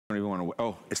don't even want to,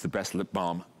 oh, it's the best lip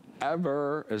balm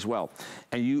ever as well.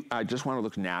 And you just want to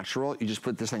look natural. You just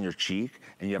put this on your cheek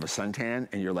and you have a suntan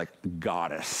and you're like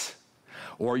goddess.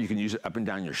 Or you can use it up and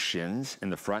down your shins, in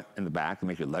the front and the back, to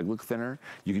make your leg look thinner.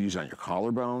 You can use it on your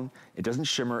collarbone. It doesn't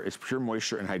shimmer, it's pure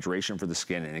moisture and hydration for the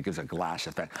skin, and it gives a glass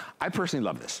effect. I personally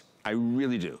love this. I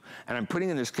really do. And I'm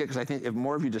putting in this kit because I think if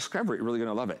more of you discover it, you're really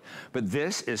gonna love it. But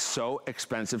this is so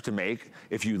expensive to make.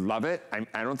 If you love it,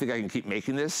 I don't think I can keep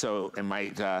making this, so it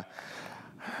might,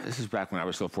 this is back when I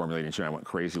was still formulating too, and I went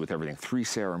crazy with everything. 3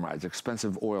 ceramides,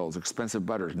 expensive oils, expensive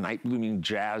butters, night blooming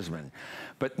jasmine.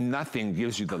 But nothing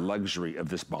gives you the luxury of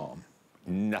this balm.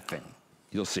 Nothing.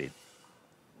 You'll see.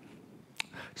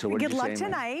 So what Good luck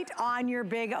tonight on your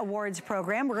big awards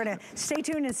program. We're gonna stay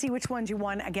tuned and see which ones you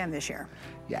won again this year.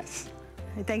 Yes.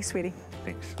 Thanks, sweetie.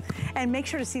 Thanks. And make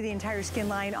sure to see the entire skin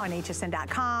line on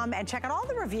hsn.com and check out all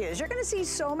the reviews. You're gonna see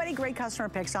so many great customer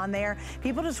picks on there.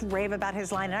 People just rave about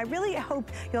his line, and I really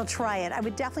hope you'll try it. I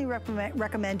would definitely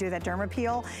recommend do that Derma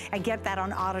Peel and get that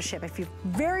on auto ship. If you're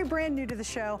very brand new to the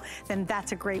show, then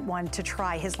that's a great one to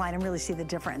try his line and really see the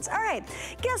difference. All right,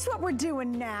 guess what we're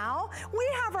doing now? We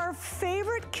have our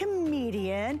favorite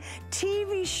comedian,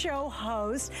 TV show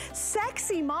host,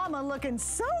 sexy mama looking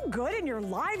so good, and you're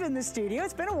live in the studio.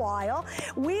 It's been a while.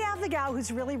 We have the gal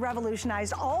who's really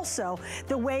revolutionized also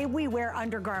the way we wear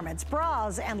undergarments,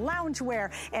 bras and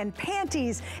loungewear and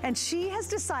panties. And she has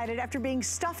decided, after being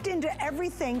stuffed into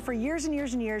everything for years and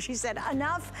years and years, she said,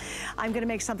 enough, I'm gonna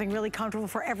make something really comfortable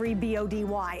for every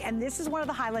B-O-D-Y. And this is one of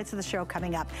the highlights of the show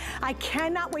coming up. I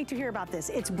cannot wait to hear about this.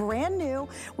 It's brand new.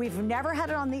 We've never had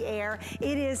it on the air.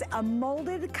 It is a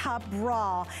molded cup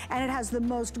bra, and it has the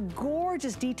most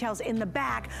gorgeous details in the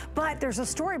back, but there's a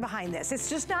story behind this. It's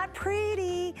just not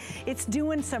pretty. It's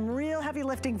doing some real heavy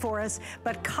lifting for us,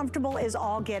 but comfortable is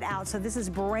all get out. So this is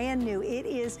brand new. It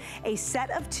is a set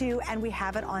of 2, and we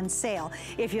have it on sale.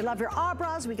 If you love your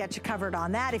bras, we got you covered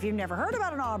on that. If you've never heard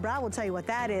about an bra, we'll tell you what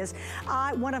that is.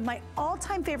 One of my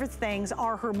all-time favorite things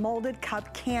are her molded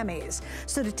cup camis.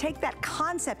 So to take that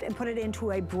concept and put it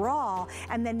into a bra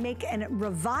and then make and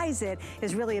revise it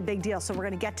is really a big deal. So we're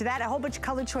gonna get to that. A whole bunch of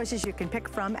color choices you can pick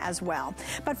from as well.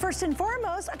 But first and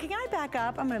foremost, okay, can I back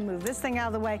up? I'm gonna move this thing out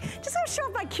of the way. Just gonna show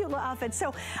off my cute little outfit.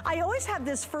 So I always have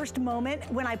this first moment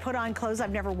when I put on clothes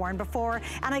I've never worn before,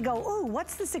 and I go, ooh,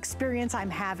 what's this experience I'm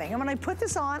having? And when I put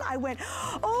this on, I went,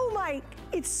 oh my,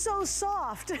 it's so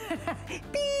soft.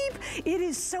 Beep. It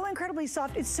is so incredibly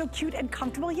soft. It's so cute and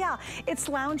comfortable. Yeah, it's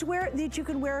loungewear that you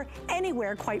can wear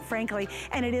anywhere, quite frankly,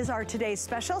 and it is our today's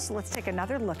special, so let's take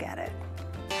another look at it.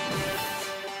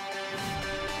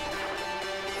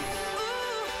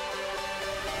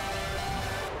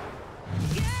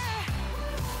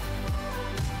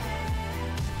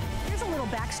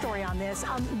 Backstory on this.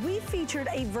 We featured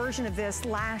a version of this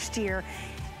last year,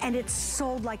 and it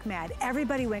sold like mad.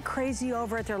 Everybody went crazy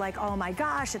over it. They're like, oh my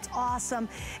gosh, it's awesome.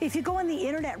 If you go on the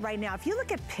internet right now, if you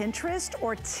look at Pinterest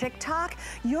or TikTok,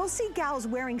 you'll see gals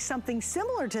wearing something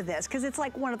similar to this, because it's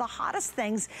like one of the hottest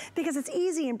things, because it's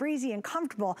easy and breezy and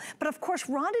comfortable. But of course,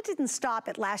 Rhonda didn't stop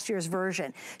at last year's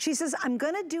version. She says, I'm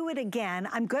gonna do it again.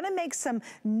 I'm gonna make some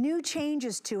new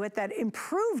changes to it that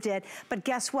improved it, but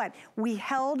guess what? We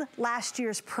held last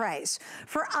year's price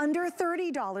for under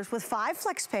 $30 with 5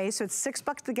 flex pay, so it's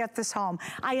 $6 to get this home.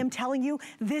 I am telling you,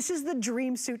 this is the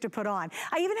dream suit to put on.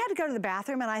 I even had to go to the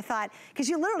bathroom, and I thought, because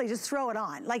you literally just throw it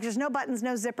on. Like, there's no buttons,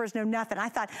 no zippers, no nothing. I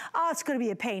thought, oh, it's gonna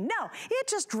be a pain. No, it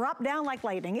just dropped down like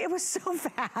lightning. It was so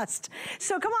fast.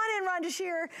 So come on in, Rhonda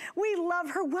Shear. We love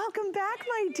her. Welcome back,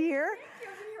 my dear.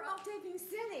 You're all taking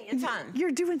silly and fun. You're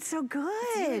doing so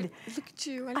good. Look at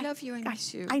you. I love you. I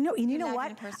miss you. I know. And you know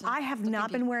what? I have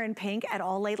not been wearing pink at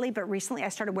all lately, but recently I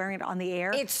started wearing it on the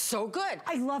air. It's so good.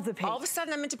 I love the pink. All of a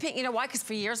sudden I'm into pink. You know why? Because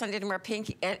for years I didn't wear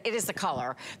pink. And it is the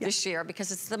color this year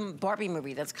because it's the Barbie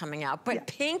movie that's coming out. But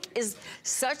pink is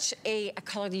such a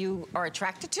color that you are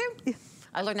attracted to. Yeah.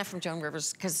 I learned that from Joan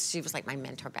Rivers because she was like my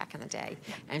mentor back in the day.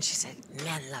 And she said,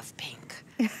 men love pink.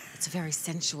 It's a very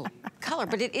sensual color,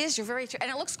 but it is, you're very, and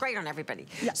it looks great on everybody.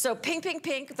 Yeah. So pink, pink,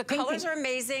 pink. The colors are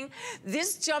amazing.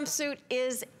 This jumpsuit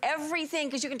is everything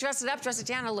because you can dress it up, dress it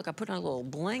down. Oh, look, I put on a little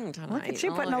bling tonight. Look at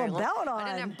you putting a little belt on.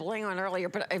 I didn't have bling on earlier,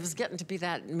 but it was getting to be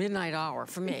that midnight hour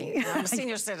for me. I'm a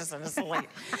senior citizen, it's late.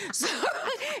 So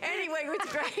anyway,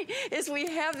 what's great is we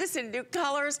have this in new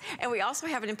colors, and we also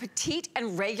have it in petite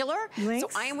and regular. So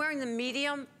I am wearing the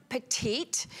medium.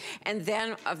 petite, and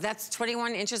then that's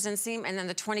 21 inches inseam, and then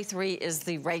the 23 is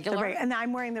the regular. And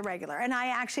I'm wearing the regular, and I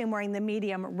actually am wearing the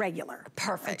medium regular.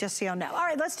 Perfect. Just so you'll know. All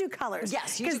right, let's do colors.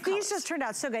 Yes, you do because these just turned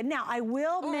out so good. Now, I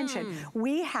will mention,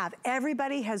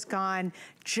 everybody has gone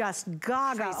just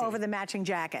gaga over the matching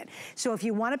jacket. So if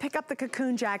you want to pick up the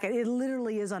cocoon jacket, it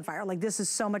literally is on fire. Like, this is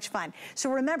so much fun. So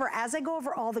remember, as I go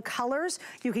over all the colors,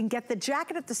 you can get the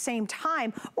jacket at the same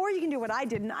time, or you can do what I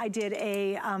did, and I did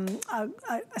a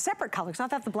separate color, because I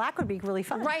thought the black would be really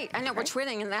fun. Right, I know, we're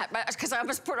twinning in that, because I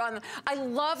was put on, I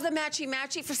love the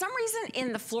matchy-matchy. For some reason,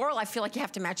 in the floral, I feel like you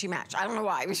have to matchy-match. I don't know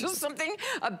why. It's just something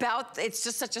about, it's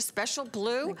just such a special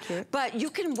blue. But you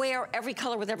can wear every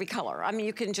color with every color. I mean,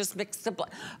 you can just mix the,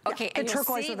 okay, and you'll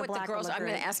see what the girls, I'm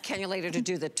gonna ask Kenya later to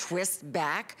do the twist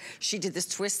back. She did this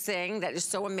twist thing that is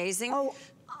so amazing. Oh,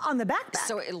 on the back.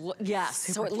 So it,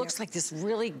 so it looks like this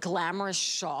really glamorous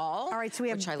shawl. All right, so we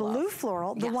have blue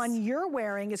floral. The one you're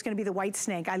wearing is going to be the white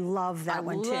snake. I love that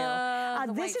one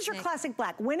too. This is your classic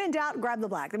black. When in doubt, grab the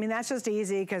black. I mean, that's just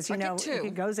easy because you know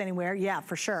it goes anywhere. Yeah,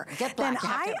 for sure. Get black. Then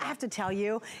I have to tell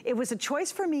you, it was a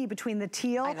choice for me between the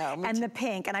teal and the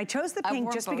pink, and I chose the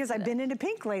pink just because I've been into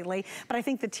pink lately. But I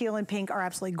think the teal and pink are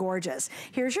absolutely gorgeous.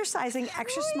 Here's your sizing: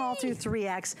 extra small through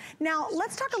 3X. Now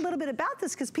let's talk a little bit about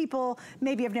this because people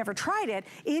maybe have never tried it.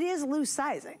 It is loose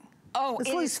sizing. Oh, it's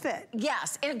loose fit.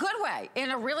 Yes, in a good way,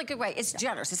 in a really good way. It's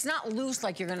generous. It's not loose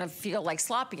like you're gonna feel like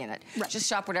sloppy in it. Just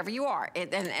shop whatever you are.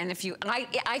 And if you,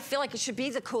 I feel like it should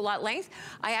be the culotte length.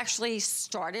 I actually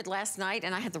started last night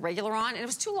and I had the regular on and it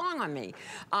was too long on me.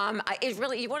 It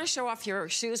really, you wanna show off your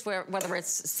shoes, whether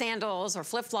it's sandals or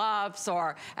flip-flops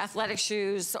or athletic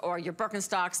shoes or your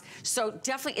Birkenstocks. So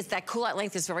definitely it's that culotte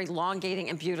length is very elongating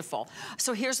and beautiful.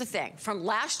 So here's the thing, from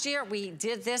last year we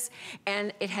did this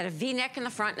and it had a V-neck in the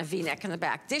front and a V-neck in the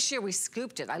back. This year we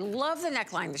scooped it. I love the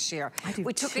neckline this year.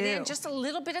 We took it in just a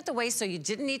little bit at the waist so you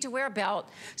didn't need to wear a belt.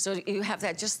 So you have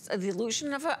that just the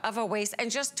illusion of a waist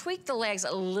and just tweak the legs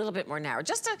a little bit more narrow.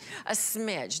 Just a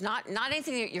smidge, not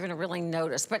anything that you're gonna really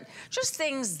notice, but just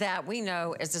things that we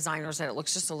know as designers that it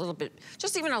looks just a little bit,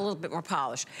 just even a little bit more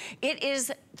polished. It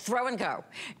is throw and go.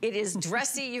 It is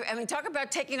dressy. I mean, talk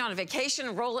about taking on a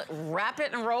vacation, roll it, wrap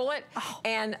it and roll it.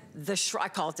 And I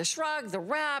call it the shrug, the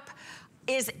wrap,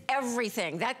 is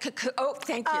everything. That could, oh,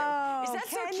 thank you. Oh, is that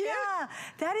Kenya, so cute?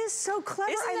 That is so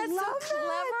clever. Isn't that I love so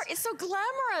clever? that. It's so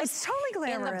glamorous. It's totally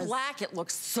glamorous. In the black, it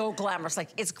looks so glamorous. Like,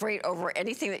 it's great over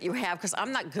anything that you have, because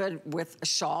I'm not good with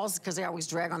shawls, because they always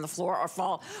drag on the floor or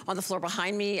fall on the floor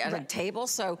behind me at a table.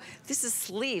 So this is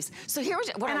sleeves. So here's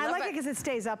what I like it because it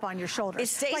stays up on your shoulders. It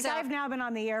stays up. I've now been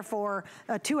on the air for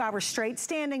 2 hours straight,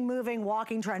 standing, moving,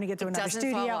 walking, trying to get to another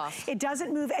studio. Fall off. It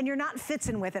doesn't move, and you're not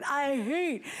fitzing with it. I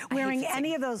hate wearing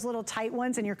any of those little tight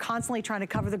ones, and you're constantly trying to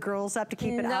cover the girls up to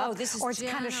keep it up. This is or it's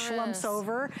kind of slumps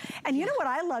over. And you know what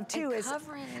I love too is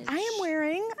I am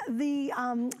wearing the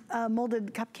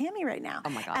molded cup cami right now. Oh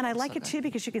my God, and I like it too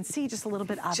because you can see just a little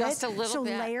bit of it. Just a little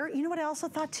bit. So layer. You know what I also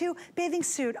thought too? Bathing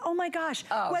suit. Oh my gosh.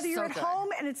 Whether you're at home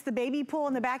and it's the baby pool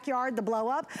in the backyard, the blow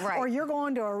up, or you're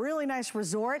going to a really nice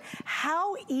resort,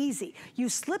 how easy. You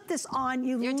slip this on,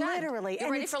 you're literally.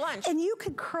 You're ready for lunch. And you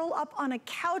could curl up on a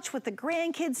couch with the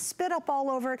grandkids, spit up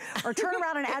all over it, or turn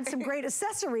around and add some great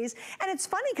accessories. And it's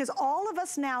funny because all of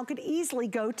us now could easily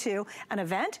go to an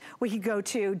event. We could go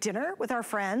to dinner with our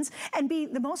friends and be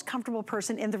the most comfortable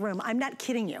person in the room. I'm not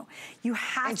kidding you. You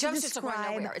have to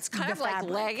describe It's kind of like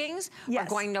leggings are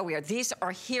going nowhere. These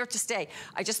are here to stay.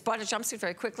 I just bought a jumpsuit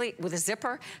very quickly with a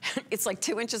zipper. It's like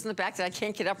 2 inches in the back that I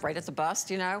can't get up right at the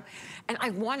bust, you know? And I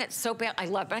want it so bad. I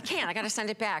love it, but I can't. I got to send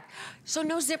it back. So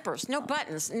no zippers, no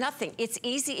buttons, nothing. It's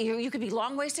easy. You could be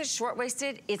long-waisted,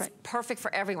 short-waisted. It's perfect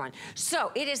for everyone.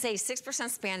 So it is a 6%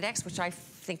 spandex, which I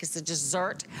think is the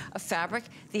dessert of fabric,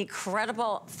 the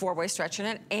incredible 4-way stretch in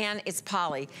it, and it's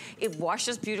poly. It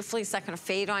washes beautifully. It's not going to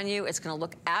fade on you. It's going to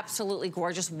look absolutely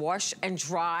gorgeous. Wash and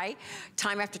dry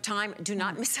time after time. Do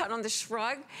not miss out on the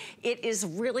shrug. It is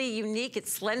really unique.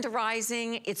 It's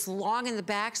slenderizing. It's long in the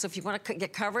back, so if you want to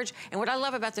get coverage. And what I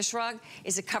love about the shrug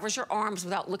is it covers your arms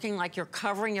without looking like you're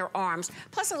covering your arms,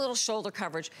 plus a little shoulder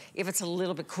coverage if it's a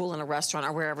little bit cool in a restaurant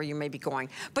or wherever you may be going.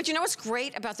 But you know what's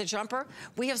great about the jumper?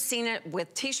 We have seen it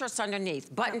with t-shirts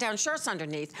underneath, button-down shirts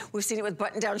underneath. We've seen it with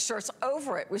button-down shirts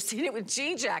over it. We've seen it with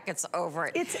jean jackets over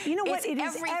it. It's, you know what, it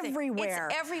is everywhere.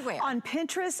 It's everywhere. On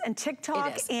Pinterest and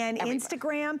TikTok and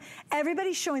Instagram,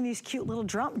 everybody's showing these cute little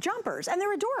jumpers, and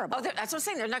they're adorable. Oh, that's what I'm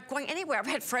saying. They're not going anywhere. I've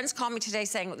had friends call me today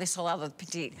saying they sold out of the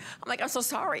petite. I'm like, I'm so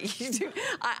sorry.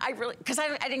 I really, because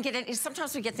I didn't get any.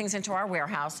 Sometimes we get things into our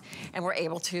warehouse, and we're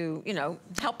able to, you know,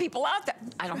 help people out.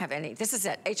 I don't have any. This is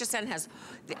it. HSN has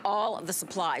all of the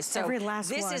supplies. So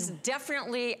last one. This is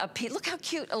definitely a piece. Look how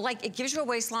cute. Like, it gives you a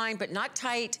waistline, but not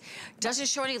tight. Doesn't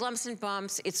show any lumps and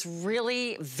bumps. It's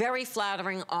really very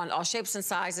flattering on all shapes and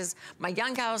sizes. My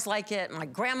young gals like it. My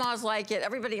grandmas like it.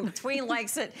 Everybody in between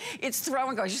likes it. It's throw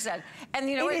and go, as you said. And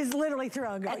you know it is literally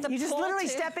throw and go. You just literally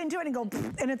step into it and go,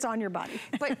 and it's on your body.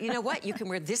 But you know what? You can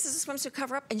wear this as a swimsuit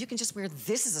cover-up, and you can just wear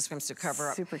this as a swimsuit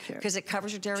cover-up. Super cute. Because it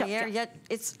covers your derriere, yet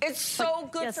it's so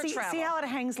good for travel. See how it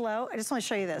hangs low? I just want to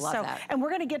show you this. Love that. And we're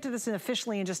going to get to this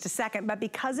officially in just a second, but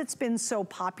because it's been so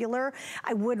popular,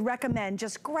 I would recommend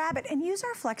just grab it and use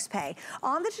our FlexPay.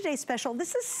 On the Today Special,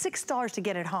 this is $6 to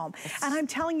get it home. And I'm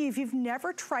telling you, if you've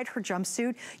never tried her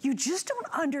jumpsuit, you just don't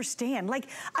understand. Like,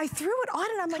 I threw it on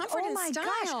and I'm like, oh my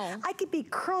gosh, I could be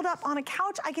curled up on a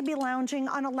couch, I could be lounging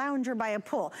on a lounger by a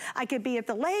pool, I could be at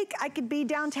the lake, I could be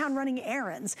downtown running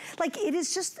errands. Like, it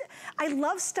is just, I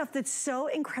love stuff that's so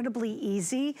incredibly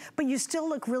easy, but you still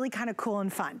look really kind of cool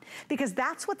and fun, because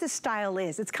that's what this style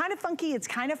is. It's kind of funky, it's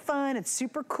kind of fun, it's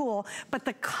super cool, but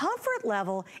the comfort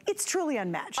level, it's truly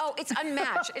unmatched. Oh, it's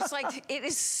unmatched. It's like, it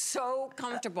is so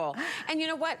comfortable. And you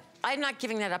know what? I'm not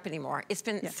giving that up anymore. It's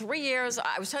been 3 years.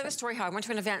 I was telling the story how I went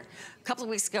to an event a couple of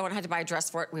weeks ago and I had to buy a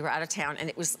dress for it. We were out of town and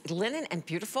it was linen and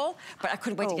beautiful, but I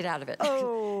couldn't wait to get out of it.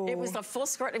 Oh. It was a full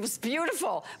skirt. It was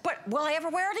beautiful. But will I ever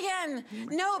wear it again?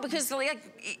 No, because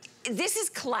like, this is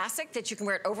classic that you can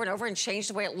wear it over and over and change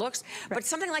the way it looks. Right. But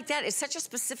something like that is such a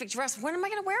specific dress. When am I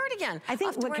going to wear it again? I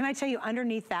think, what can I tell you,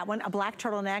 underneath that one, a black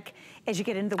turtleneck as you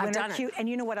get into the winter cute. And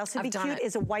you know what else would be cute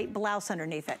is a white blouse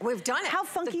underneath it. We've done it. How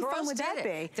funky fun would that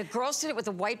be? The girls did it with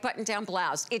a white button-down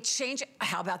blouse. It changed.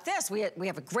 How about this? We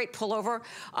have a great pullover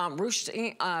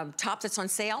ruched top that's on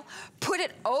sale. Put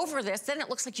it over this, then it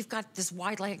looks like you've got this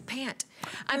wide-leg pant.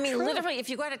 I mean, literally, if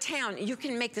you go out of town, you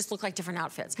can make this look like different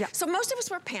outfits. Yeah. So most of us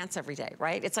wear pants every day,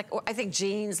 right? It's like, I think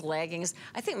jeans, leggings.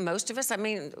 I think most of us, I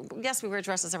mean, yes, we wear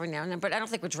dresses every now and then, but I don't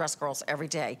think we're dress girls every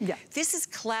day. Yeah. This is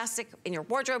classic in your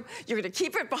wardrobe. You're gonna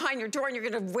keep it behind your door and you're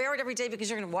gonna wear it every day because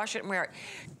you're gonna wash it and wear it.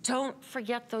 Don't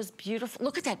forget those beautiful,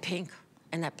 look at that pink.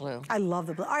 And that blue. I love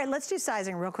the blue. All right, let's do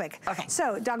sizing real quick. Okay.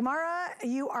 So, Dagmara,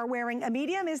 you are wearing a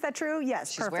medium, is that true?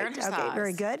 Yes, she's wearing her size. Okay,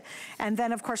 very good. And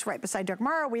then, of course, right beside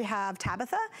Dagmara, we have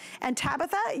Tabitha. And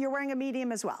Tabitha, you're wearing a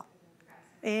medium as well.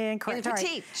 Incorrect. In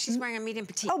petite. She's wearing a medium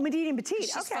petite. Oh, medium petite.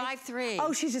 She's 5'3".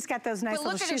 Oh, she's just got those nice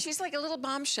little shoes. But look at her. She's like a little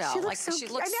bombshell. She looks so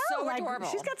adorable.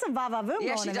 She's got some va-va-voom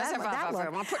yeah, going she does have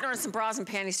va-va-voom. I'm putting her in some bras and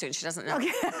panties soon. She doesn't know.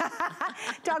 Okay.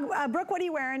 Brooke, what are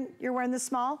you wearing? You're wearing the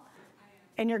small?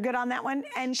 And you're good on that one?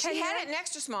 And she had it in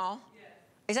extra small. Yeah.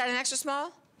 Is that an extra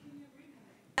small?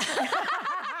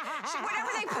 Whatever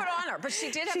they put on her, but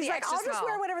she did have the extra small. I'll just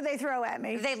wear whatever they throw at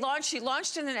me. She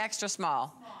launched in an extra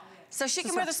small. So she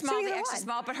can wear the small, the extra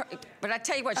small, but I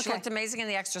tell you what, she looked amazing in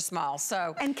the extra small,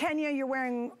 so. And Kenya, you're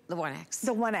wearing? The 1X.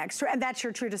 The 1X, and that's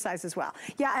your true to size as well.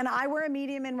 Yeah, and I wear a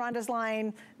medium in Rhonda's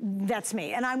line, that's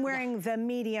me. And I'm wearing the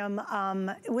medium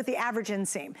with the average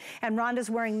inseam. And Rhonda's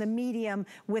wearing the medium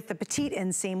with the petite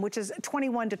inseam, which is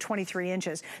 21 to 23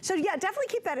 inches. So yeah, definitely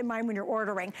keep that in mind when you're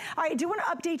ordering. All right, I do want to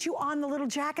update you on the little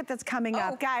jacket that's coming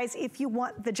up. Guys, if you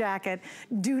want the jacket,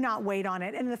 do not wait on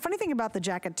it. And the funny thing about the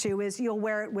jacket too is you'll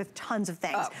wear it with tons of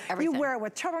things. You wear it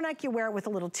with turtleneck, you wear it with a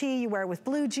little tee, you wear it with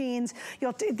blue jeans.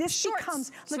 This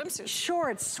becomes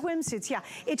shorts, swimsuits. Yeah,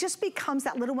 it just becomes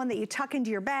that little one that you tuck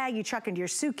into your bag, you tuck into your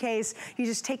suitcase, you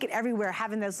just take it everywhere,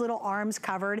 having those little arms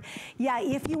covered. Yeah,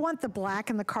 if you want the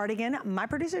black and the cardigan, my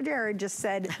producer Jared just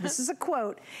said, this is a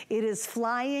quote, it is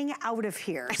flying out of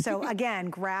here. So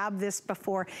again, grab this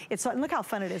before it's. Look how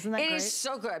fun it is. Isn't that great? It is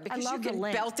so good because you can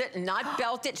belt it, not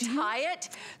belt it, tie it.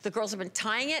 The girls have been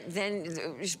tying it, then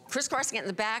crisscrossing it in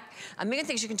the back. A million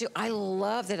things you can do. I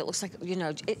love that it looks like, you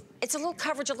know, it's a little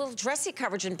coverage, a little dressy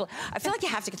coverage. And I feel like you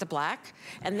have to get the black.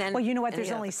 And then. Well, you know what?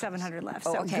 There's only 700 left.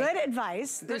 So good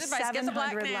advice. Good advice. Get the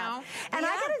black now. And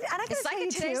I gotta it's like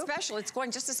a Today Special. It's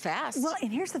going just as fast. Well,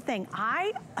 and here's the thing.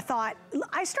 I started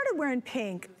wearing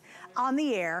pink on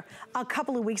the air a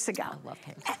couple of weeks ago. I love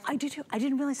pink. I do too. I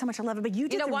didn't realize how much I love it, but you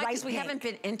did the right pink. You know why? Because we haven't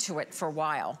been into it for a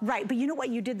while. Right, but you know what?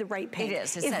 You did the right pink. It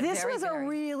is. If this was a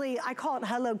really, I call it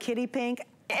Hello Kitty pink,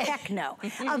 heck no.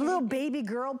 A little baby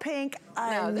girl pink,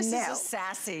 no. This is a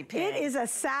sassy pink. It is a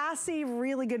sassy,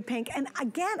 really good pink. And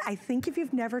again, I think if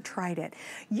you've never tried it,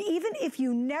 even if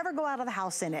you never go out of the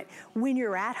house in it, when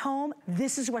you're at home,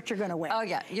 this is what you're gonna wear. Oh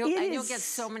yeah, you'll get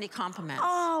so many compliments.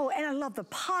 Oh, and I love the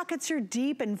pockets are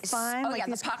deep and fun. Oh yeah,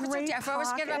 the pockets are deep. I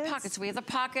always forget about pockets. We have the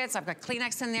pockets, I've got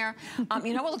Kleenex in there.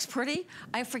 You know what looks pretty?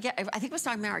 I forget, I think it was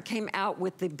Dagmara came out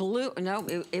with the blue, no,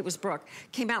 it was Brooke,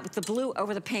 came out with the blue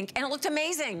over the pink, and it looked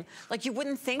amazing. amazing. Like you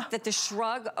wouldn't think that the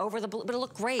shrug over the blue, but it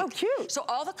looked great. Oh, cute. So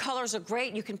all the colors are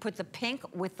great. You can put the pink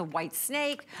with the white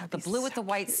snake, the blue with the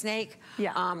white snake.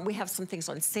 Yeah. We have some things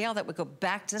on sale that would go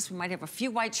back to this. We might have a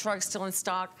few white shrugs still in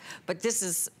stock, but this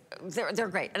is, they're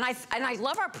great. And I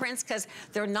love our prints because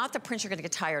they're not the prints you're gonna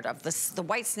get tired of. The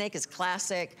white snake is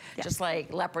classic, just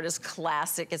like leopard is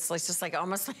classic. It's like, just like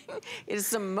almost like, it is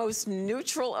the most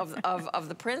neutral of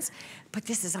the prints, but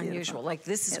this is unusual. Like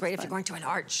this is great if you're going to an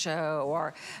art show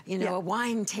or, you know, a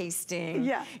wine tasting.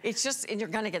 Yeah. It's just, and you're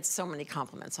gonna get so many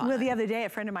compliments on it. Well, the other day, a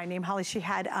friend of mine named Holly, she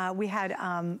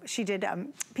did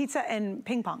pizza and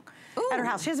ping pong at her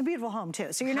house. She has a beautiful home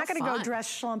too. So you're not gonna go dress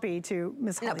schlumpy to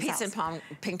Miss Holly's house. No, pizza and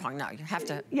ping pong, no, you have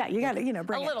to. Yeah, you gotta, you know,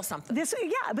 bring a little something. This,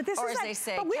 yeah, but this or is as like, they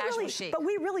say, but casual chic. But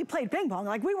we really played ping pong.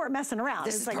 Like we weren't messing around.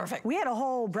 This is like, perfect. We had a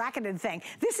whole bracketed thing.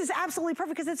 This is absolutely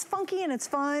perfect because it's funky and it's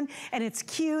fun and it's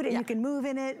cute and you can move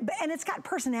in it and it's got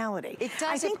personality. It does.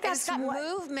 I think that's it's got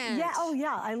movement. Yeah. Oh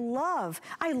yeah. I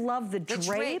love the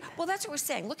drape. Well, that's what we're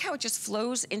saying. Look how it just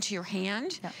flows into your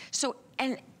hand. Yeah. So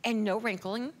and no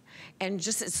wrinkling. And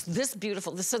just, it's this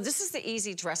beautiful. So this is the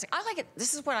easy dressing. I like it.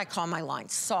 This is what I call my line,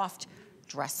 soft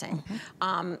dressing.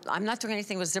 I'm not doing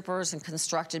anything with zippers and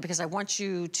constructed because I want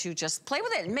you to just play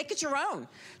with it and make it your own.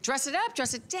 Dress it up,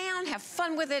 dress it down, have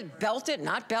fun with it, belt it,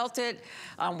 not belt it,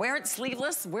 wear it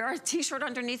sleeveless, wear a t-shirt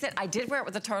underneath it. I did wear it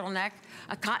with a turtleneck,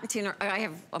 a cotton tee.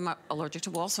 I'm allergic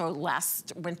to wool, so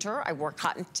last winter I wore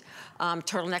cotton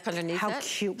turtleneck underneath it. How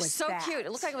cute was that? So cute.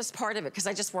 It looked like it was part of it because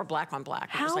I just wore black on black.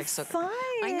 How it was like so fun.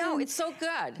 I know, it's so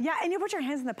good. Yeah, and you put your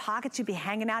hands in the pockets, you'd be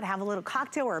hanging out, have a little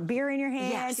cocktail or a beer in your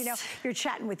hand, you know, you're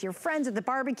chatting with your friends at the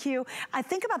barbecue. I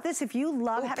think about this, if you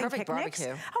love having picnics.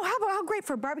 Barbecue. Oh, how great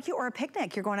for a barbecue or a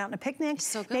picnic. You're going out on a picnic. It's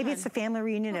so good. Maybe it's the family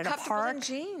reunion at a park. In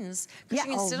jeans. Yeah,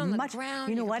 you can sit on the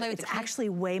ground. You know what? It's actually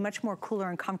way much more cooler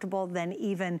and comfortable than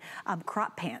even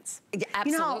crop pants. Yeah,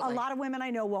 absolutely. You know how a lot of women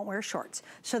I know won't wear shorts.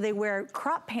 So they wear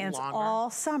crop pants all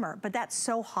summer, but that's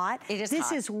so hot. It is This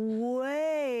hot. is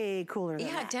way cooler than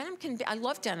that. Denim can be, I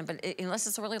love denim, but unless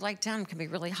it's a really light denim, it can be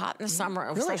really hot in the summer,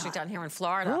 especially down here in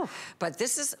Florida. But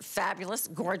this is fabulous,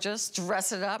 gorgeous,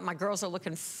 dress it up. My girls are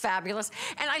looking fabulous.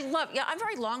 And I love, I'm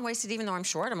very long-waisted even though I'm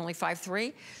short, I'm only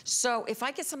 5'3". So if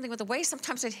I get something with a waist,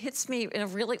 sometimes it hits me in a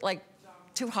really like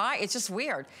too high. It's just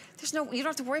weird. You don't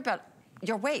have to worry about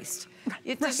your waist.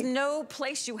 There's no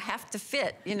place you have to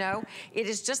fit, you know? It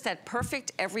is just that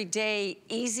perfect, everyday,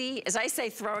 easy, as I say,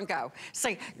 throw and go. It's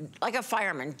like a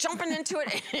fireman, jumping into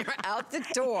it and you're out the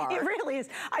door. It really is.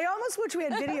 I almost wish we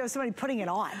had video of somebody putting it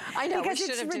on. I know, because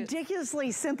it's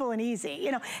ridiculously simple and easy.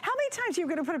 You know, how many times you're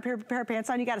gonna put a pair of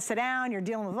pants on, you gotta sit down, you're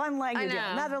dealing with one leg, you're dealing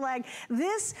with another leg.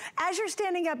 This, as you're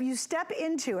standing up, you step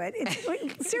into it.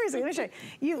 Seriously, let me show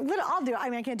you. I'll do it, I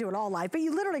mean, I can't do it all live, but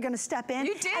you're literally gonna step in.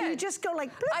 You did. And you just go like,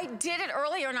 bloop. I did it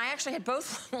earlier, and I actually had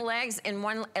both legs in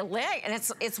one leg, and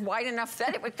it's wide enough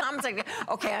that it would come. It's like,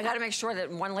 okay, I got to make sure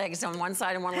that one leg is on one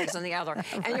side and one leg is on the other.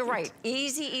 And you're right,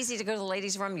 easy to go to the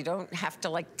ladies' room. You don't have to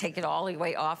like take it all the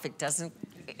way off. It doesn't.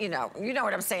 You know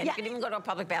what I'm saying. You can even go to a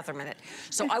public bathroom in it.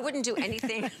 So I wouldn't do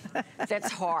anything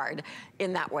that's hard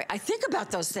in that way. I think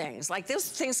about those things. Like those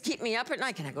things keep me up at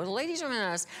night. Can I go to the ladies' room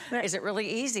in this? Is it really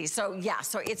easy? So yeah,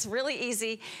 so it's really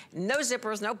easy. No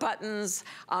zippers, no buttons.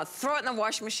 Throw it in the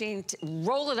washing machine.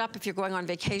 Roll it up if you're going on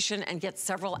vacation and get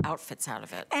several outfits out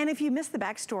of it. And if you missed the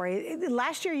backstory,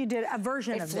 last year you did a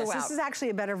version of this. This is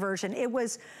actually a better version. It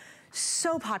was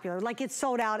so popular, like it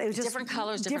sold out. It was just different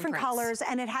colors, different colors,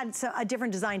 and it had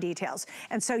different design details.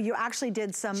 And so you actually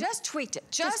did some. Just tweaked it.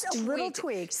 Just a little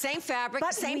tweak. Same fabric,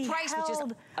 same price, which is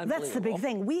unbelievable. That's the big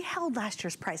thing. We held last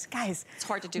year's price, guys. It's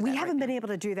hard to do. We haven't been able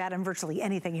to do that on virtually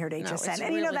anything here at HSN, it's and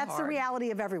really you know that's hard. the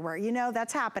reality of everywhere. You know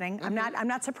that's happening. I'm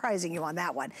not surprising you on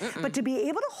that one. But to be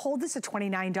able to hold this at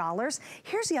 $29,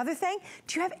 here's the other thing.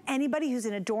 Do you have anybody who's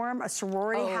in a dorm, a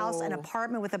sorority house, an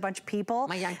apartment with a bunch of people?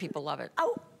 My young people love it.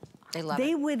 Oh. They love it.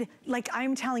 They would, like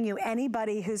I'm telling you,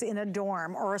 anybody who's in a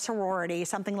dorm or a sorority,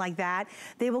 something like that,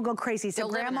 they will go crazy. So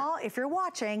grandma, if you're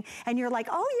watching and you're like,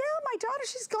 oh yeah, my daughter,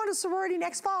 she's going to sorority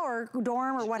next fall or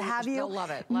dorm or what have you. They'll love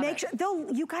it. Make sure,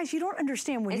 you guys, you don't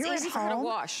understand when you're at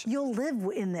home, you'll live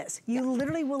in this. You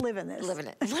literally will live in this. Live in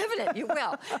it. Live in it. You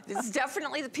will. It's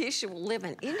definitely the piece you will live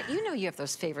in. You know you have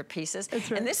those favorite pieces. That's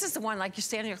right. And this is the one, like you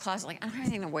stand in your closet like, I don't have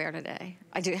anything to wear today.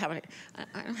 I don't have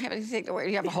anything to wear.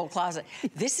 You have a whole closet.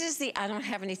 This is I don't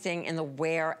have anything in the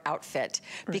wear outfit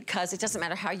because it doesn't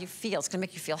matter how you feel. It's gonna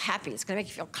make you feel happy. It's gonna make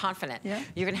you feel confident.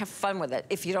 You're gonna have fun with it.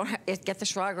 If you don't get the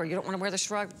shrug or you don't wanna wear the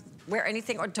shrug, wear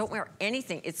anything or don't wear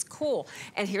anything. It's cool.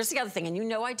 And here's the other thing, and you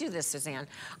know I do this, Suzanne.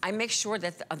 I make sure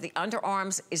that the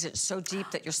underarms isn't so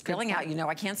deep that you're spilling out. You know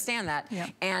I can't stand that. Yep.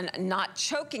 And not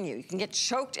choking you. You can get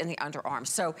choked in the underarms.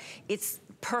 So it's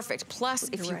perfect. Plus,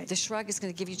 if you, the shrug is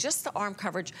going to give you just the arm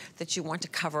coverage that you want to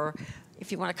cover.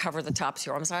 If you want to cover the tops of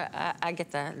your arms, I get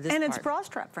this And part. it's bra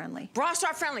strap friendly. Bra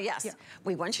strap friendly, yes. Yeah.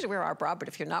 We want you to wear our bra, but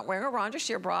if you're not wearing a Rhonda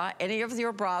Shear bra, any of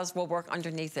your bras will work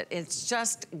underneath it. It's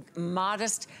just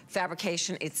modest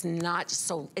fabrication. It's not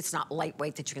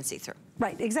lightweight that you can see through.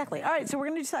 Right, exactly. All right, so we're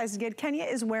gonna do sizes again. Kenya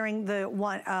is wearing the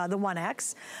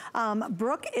 1X.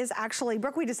 Brooke is actually,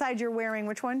 Brooke, we decided you're wearing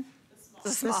which one?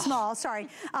 The small. The small, sorry.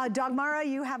 Dagmara,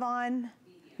 you have on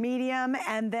medium,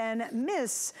 and then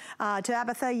Miss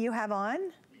Tabitha, you have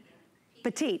on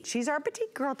petite. She's our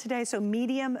petite girl today, so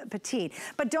medium, petite.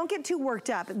 But don't get too worked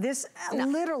up. This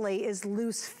literally is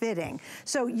loose fitting.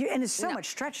 So and there's so much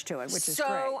stretch to it, which is great.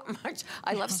 So much.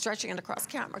 I love stretching it across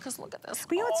camera because look at this.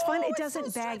 But you know what's fun? It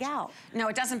doesn't bag out. No,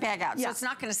 it doesn't bag out. So it's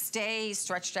not going to stay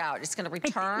stretched out. It's going to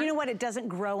return. You know what? It doesn't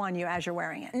grow on you as you're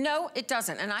wearing it. No, it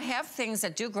doesn't. And I have things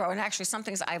that do grow, and actually some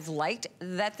things I've liked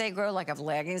that they grow, like I have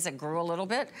leggings that grew a little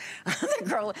bit. They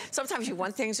grow. Sometimes you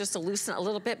want things just to loosen a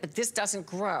little bit, but this doesn't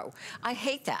grow. I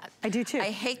hate that. I do too.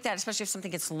 I hate that, especially if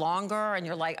something gets longer and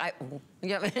you're like,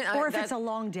 or if it's a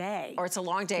long day. Or it's a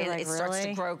long day and like, it starts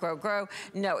to grow.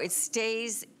 No, it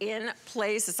stays in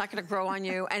place. It's not gonna grow on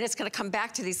you. And it's gonna come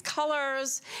back to these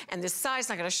colors, and this size is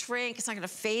not gonna shrink. It's not gonna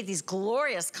fade, these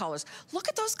glorious colors. Look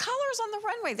at those colors on the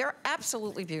runway. They're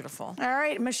absolutely beautiful. All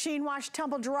right, machine wash,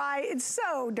 tumble dry. It's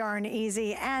so darn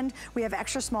easy. And we have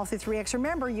extra small through 3X.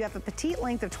 Remember, you have a petite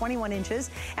length of 21 inches,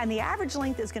 and the average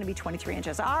length is gonna be 23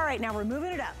 inches. All right, now we're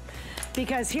moving it up.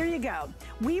 Because here you go.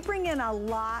 We bring in a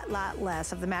lot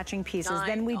less of the matching pieces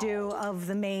than we do of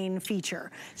the main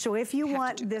feature. So if you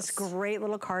want this great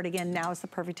little cardigan, now is the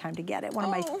perfect time to get it. One of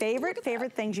my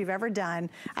favorite things you've ever done,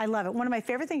 I love it. One of my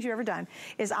favorite things you've ever done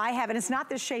is I have, and it's not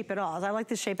this shape at all. I like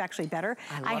this shape actually better.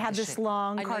 I have this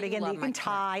long cardigan that you can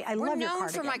tie. I love your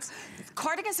cardigans.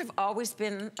 Cardigans have always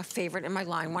been a favorite in my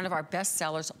line. One of our best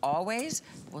sellers always.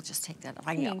 We'll just take that.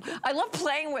 I know. I love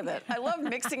playing with it. I love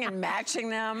mixing and matching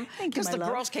them. Because the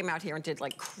girls came out here and did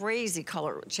like crazy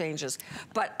color changes.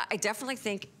 But I definitely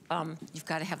think you've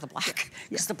got to have the black.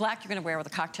 Because the black you're going to wear with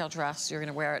a cocktail dress. You're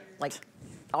going to wear it like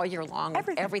all year long,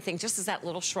 everything, just as that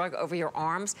little shrug over your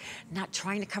arms, not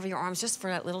trying to cover your arms, just for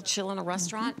that little chill in a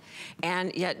restaurant.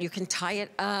 And yet you can tie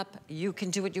it up, you can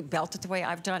do it, you belt it the way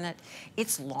I've done it.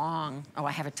 It's long. Oh,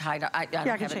 I have it tied up. I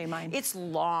can show you mine. It's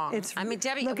long. I mean,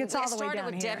 Debbie, look, it's all the way started down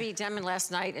with here. Debbie Demon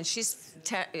last night, and she's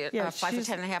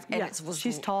 5'10.5", and it was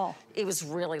she's tall. It was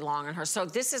really long on her. So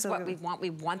this is what we want. We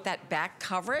want that back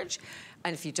coverage.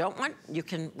 And if you don't want, you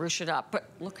can ruche it up. But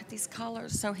look at these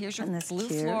colors. So here's your blue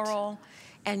floral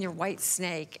and your white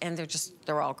snake, and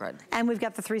they're all good. And we've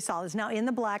got the 3 solids. Now in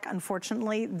the black,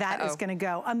 unfortunately, that is gonna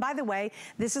go. And by the way,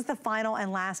 this is the final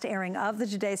and last airing of the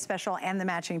Today's Special and the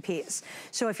matching piece.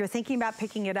 So if you're thinking about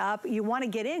picking it up, you wanna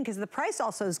get in because the price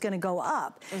also is gonna go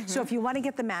up. So if you wanna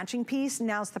get the matching piece,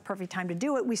 now's the perfect time to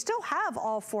do it. We still have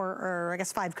all 4, or I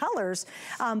guess 5 colors,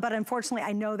 but unfortunately,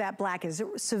 I know that black is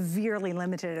severely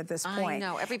limited at this point. I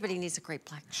know, everybody needs a great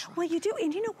black shrug. Well, you do,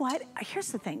 and you know what?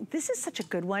 Here's the thing. This is such a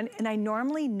good one, and I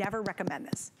normally never recommend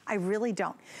this. I really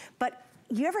don't. But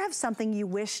you ever have something you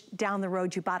wish down the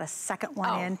road you bought a second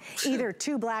one in, either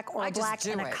 2 black or a black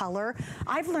and a color?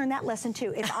 I've learned that lesson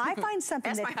too. If I find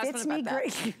something that fits me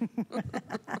great.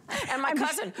 And my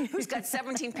cousin, who's got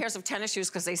 17 pairs of tennis shoes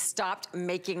because they stopped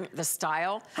making the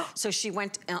style. So she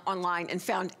went online and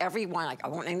found every one. Like, I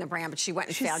won't name the brand, but she went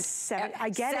and found 17. I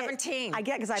get 17. I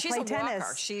get because I play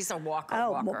tennis. She's a walker.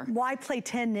 Well, I play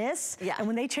tennis. And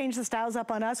when they change the styles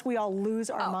up on us, we all lose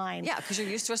our mind. Yeah, because you're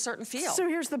used to a certain feel. So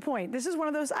here's the point. This is one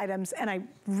of those items, and I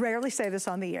rarely say this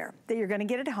on the air, that you're gonna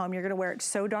get it at home, you're gonna wear it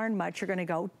so darn much, you're gonna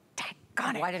go,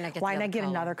 why didn't I get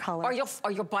another color?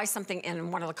 Or you'll buy something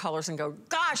in one of the colors and go,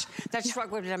 gosh, that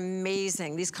shrug would have been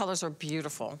amazing. These colors are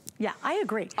beautiful. Yeah, I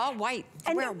agree. All white.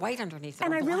 And wear white underneath it.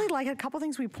 And I really like a couple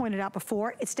things we pointed out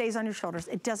before. It stays on your shoulders.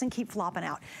 It doesn't keep flopping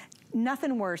out.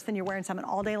 Nothing worse than you're wearing something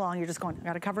all day long. You're just going,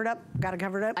 gotta cover it up, gotta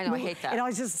cover it up. I know, I hate that. It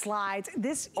always just slides.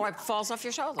 Or it falls off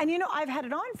your shoulder. And you know, I've had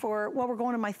it on for, well, we're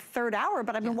going to my 3rd hour,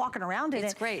 but I've been walking around in it.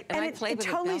 It's great. And it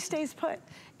totally stays put.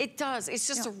 It does. It's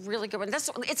just a really good one.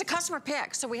 It's a customer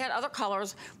pick. So we had other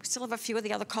colors. We still have a few of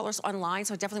the other colors online,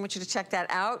 so I definitely want you to check that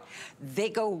out. They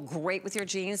go great with your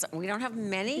jeans. We don't have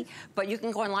many, but you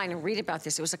can go online and read about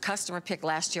this. It was a customer pick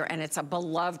last year, and it's a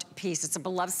beloved piece. It's a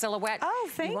beloved silhouette. Oh,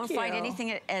 thank you. You won't find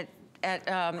anything at at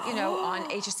you know, on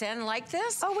HSN like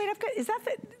this. Oh wait, I've got, is that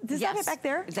fit? Does that fit back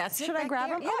there? That's it. Should I grab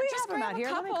them? Yeah, oh, we just have them out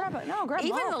here. Let me grab it. No, grab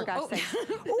them all, for God's sake.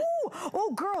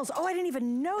 Oh, girls. Oh, I didn't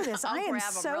even know this. I am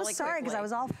so sorry because I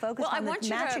was all focused on the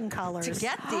matching colors. To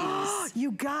get these.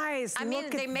 You guys, I mean,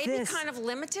 they may be kind of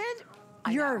limited.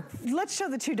 Let's show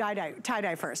the two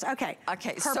tie-dye first. Okay.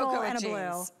 Okay, purple so good and a with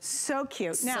blue. jeans. So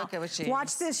cute. Now, so good with jeans.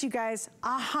 Watch this, you guys.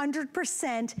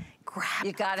 100% grab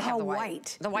you gotta have the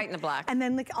white. The white and the black. And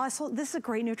then also, this is a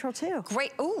great neutral too.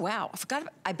 Great, oh wow, I forgot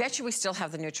about, I bet you we still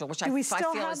have the neutral, which I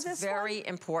feel is very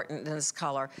important in this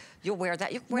color. You'll wear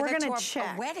that, you wear that to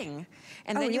a wedding.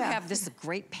 And then you have this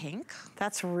great pink.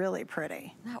 That's really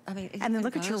pretty. No, I mean, and then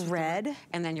look at your red.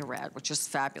 And then your red, which is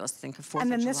fabulous. Think of 4th of July.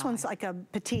 And then this one's like a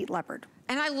petite leopard.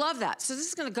 And I love that. So this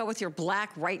is gonna go with your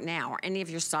black right now, or any of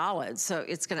your solids. So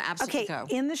it's gonna absolutely go.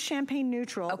 Okay, in the champagne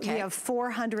neutral, we have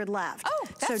 400 left. Oh,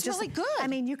 that's really good. I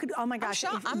mean, you could, oh my gosh,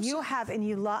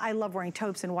 I love wearing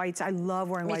taupes and whites. I love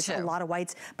wearing whites, a lot of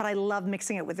whites, but I love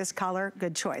mixing it with this color.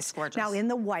 Good choice. Gorgeous. Now in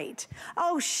the white,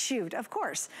 oh shoot, of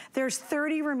course. There's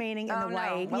 30 remaining in the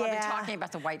white. Well, I've been talking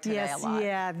about the white today a lot.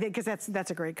 Yeah, because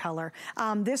that's a great color.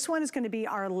 This one is gonna be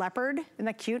our leopard. Isn't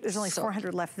that cute? There's only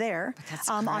 400 left there. That's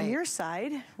on your side,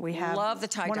 we have love the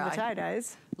tie-dye. One of the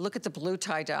tie-dyes. Look at the blue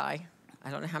tie-dye. I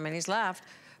don't know how many's left,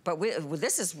 but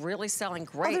this is really selling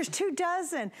great. Oh, there's 2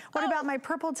 dozen. What about my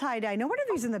purple tie-dye? No wonder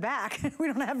these in the back. We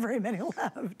don't have very many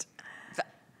left.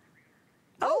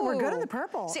 We're good on the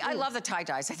purple. See, I love the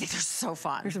tie-dyes. I think they're so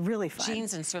fun. They're really fun.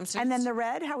 Jeans and swimsuits. And then the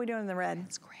red, how are we doing in the red?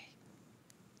 It's great.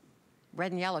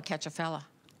 Red and yellow, catch a fella.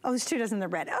 Oh, there's 2 dozen in the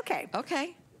red. Okay.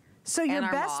 Okay. So your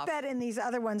best bet in these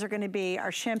other ones are going to be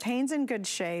our champagnes in good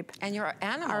shape. And your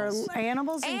animals. Our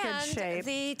animals in good shape. And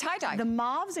the tie-dye. The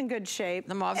mauves in good shape.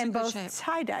 The mauves in good shape. And both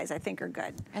tie-dyes, I think, are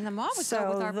good. And the mauve would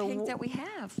go with our pink that we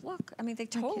have. Look, I mean, they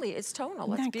totally, it's tonal.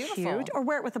 That's beautiful. Cute? Or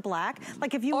wear it with the black.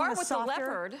 Like if you want a softer. Or with the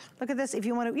leopard. Look at this. If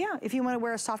you want to, if you want to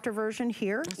wear a softer version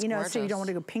here, that's you know, gorgeous. so you don't want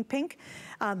to go pink.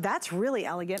 That's really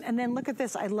elegant. And then look at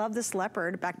this. I love this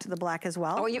leopard. Back to the black as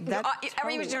well. Oh,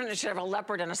 every student should have a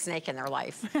leopard and a snake in their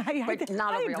life, but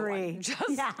not a real one.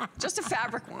 Just a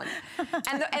fabric one.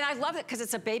 And I love it because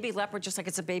it's a baby leopard, just like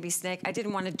it's a baby snake. I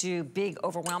didn't want to do big,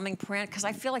 overwhelming print because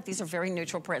I feel like these are very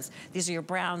neutral prints. These are your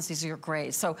browns, these are your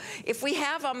grays. So if we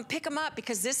have them, pick them up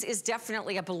because this is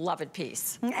definitely a beloved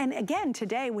piece. And again,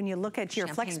 today, when you look at your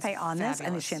flex pay on this,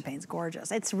 and the champagne's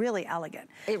gorgeous. It's really elegant.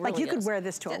 It really like you could wear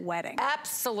this to a wedding.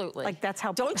 Absolutely. Like that's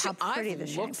how pretty the champagne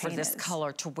is. Look for this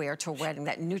color to wear to a wedding.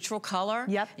 That neutral color.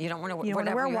 Yep. You don't want to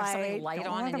wear white, something light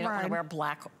on, and you don't want to wear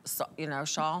black, you know,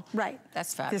 shawl. Right.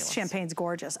 That's fabulous. This champagne's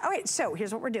gorgeous. All right, so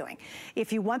here's what we're doing.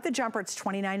 If you want the jumper, it's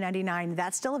 $29.99.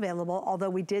 That's still available, although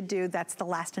we did that's the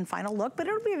last and final look, but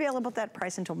it'll be available at that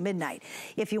price until midnight.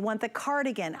 If you want the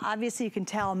cardigan, obviously you can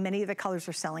tell many of the colors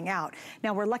are selling out.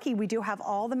 Now we're lucky we do have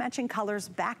all the matching colors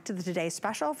back to the Today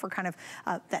Special for kind of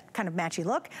that kind of matchy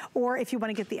look, or if you want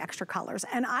to get the extra colors.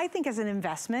 And I think as an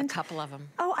investment. A couple of them.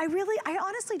 Oh, I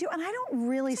honestly do, and I don't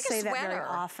really say that very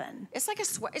often. It's like a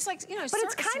sweater. It's like, you know. But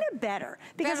it's kind of better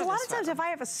because a lot of times if I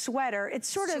have a sweater, it's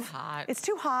sort of hot. It's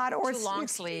too hot, or too long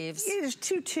sleeves. It's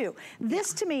too.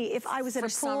 This to me, if I was at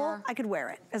a pool, I could wear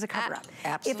it as a cover-up.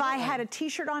 Absolutely. If I had a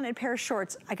t-shirt on and a pair of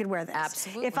shorts, I could wear this.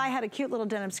 Absolutely. If I had a cute little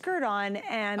denim skirt on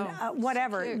and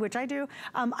whatever, so which I do,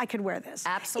 I could wear this.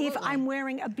 Absolutely. If I'm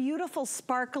wearing a beautiful,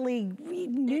 sparkly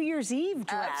New Year's Eve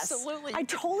dress, absolutely, I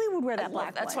totally would wear that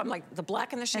black. That's why I'm like the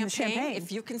black and the champagne.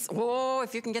 If you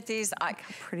can get these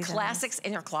classics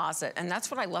in your closet, and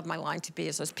that's what I love my line to be,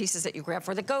 is those pieces that you grab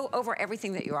for that go over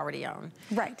everything that you already own.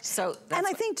 Right. So and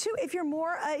I think too, if you're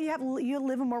more, you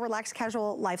live a more relaxed,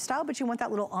 casual lifestyle, but you want that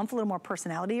little oomph, a little more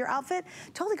personality to your outfit,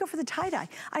 totally go for the tie-dye.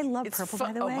 I love purple,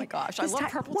 by the way. Oh my gosh, I love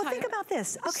purple tie-dye. Well, think about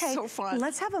this. Okay, so fun.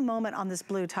 Let's have a moment on this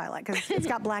blue tie-dye because it's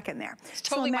got black in there. It's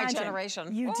totally so imagine my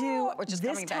generation. You do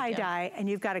this tie-dye, and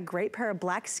you've got a great pair of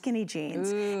black skinny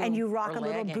jeans, and you rock a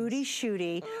little booty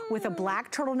shooty with a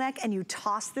black turtleneck, and you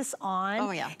toss this on.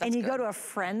 Oh yeah, and you go to a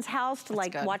friend's house to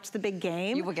watch the big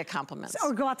game. You will get compliments.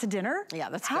 Or go out to dinner. Yeah,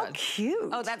 that's How good. Cute.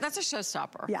 Oh, that's a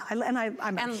showstopper. Yeah,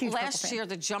 I'm a huge last year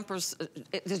the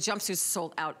jumpsuits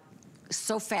sold out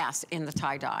so fast in the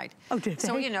tie-dyed. Oh, did they?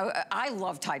 So, you know, I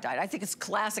love tie-dyed. I think it's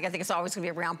classic. I think it's always going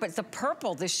to be around. But the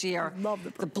purple this year, I love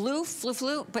the purple. The blue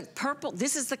flew, but purple,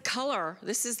 this is the color.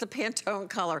 This is the Pantone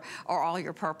color, are all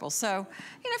your purple. So,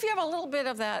 you know, if you have a little bit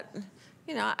of that,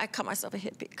 you know, I call myself a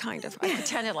hippie, kind of. I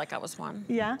pretended like I was one.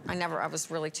 Yeah? I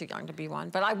was really too young to be one,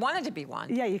 but I wanted to be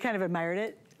one. Yeah, you kind of admired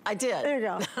it. I did. There you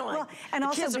go. Well, and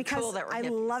also kids because cool that I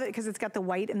love it because it's got the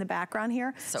white in the background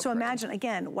here. So imagine,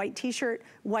 again, white t-shirt,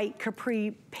 white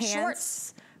capri pants,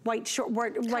 shorts,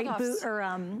 white boot, or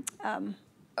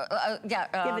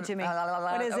Give it to me.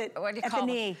 What is it? What do you at call the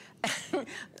knee. What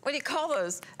do you call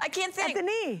those? I can't think. At the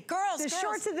knee. Girls, the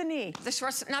shorts at the knee. The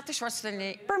shorts, not the shorts at the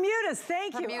knee. Bermudas,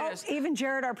 thank Bermudas. you. Oh, even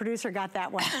Jared, our producer, got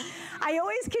that one. I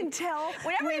always can tell.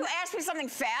 Whenever you ask me something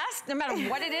fast, no matter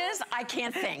what it is, I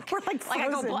can't think. We're like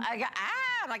frozen.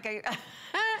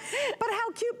 But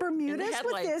how cute, Bermudas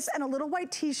with this and a little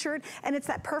white t-shirt, and it's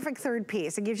that perfect third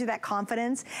piece. It gives you that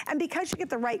confidence, and because you get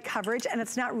the right coverage and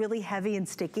it's not really heavy and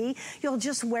sticky, you'll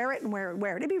just wear it and wear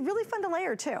it. It'd be really fun to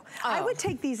layer too. Oh. I would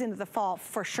take these into the fall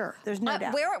for sure. There's no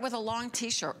doubt. Wear it with a long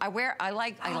t-shirt. I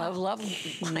love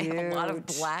a lot of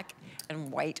black and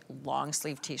white long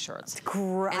sleeve t-shirts.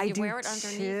 Great. And you wear it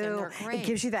underneath and they're great. It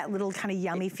gives you that little kind of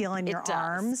yummy feel in your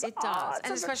arms. It does.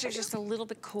 And especially if it's just a little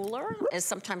bit cooler, as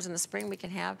sometimes in the spring we can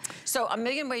have. So a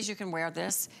million ways you can wear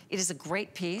this. It is a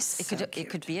great piece. It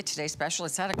could be a Today Special.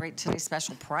 It's at a great Today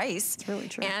Special price. It's really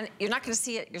true. And you're not going to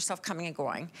see it yourself coming and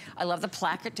going. I love the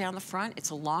placket down the front.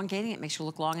 It's elongating. It makes you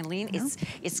look long and lean. Yeah.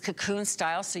 It's cocoon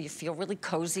style, so you feel really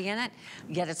cozy in it,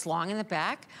 yet it's long in the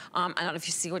back. I don't know if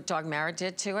you see what Dog Mara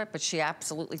did to it, but she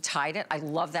absolutely tied it. I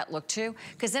love that look too,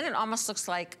 because then it almost looks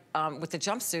like, with the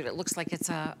jumpsuit, it looks like it's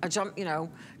a jump, you know,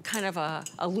 kind of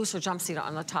a looser jumpsuit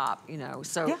on the top, you know,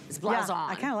 so it's blouse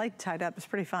on. I kind of like tied up. It's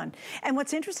pretty fun. And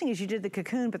what's interesting is you did the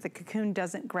cocoon, but the cocoon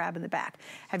doesn't grab in the back.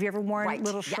 Have you ever worn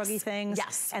little shruggy things?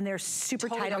 Yes. And they're super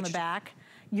tight on the back?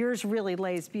 Yours really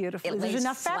lays beautifully. There's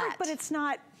enough fabric, but it's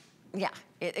not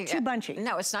too bunchy.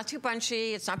 No, it's not too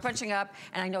bunchy. It's not bunching up.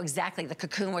 And I know exactly the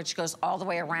cocoon, which goes all the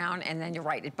way around, and then you're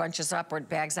right, it bunches up or it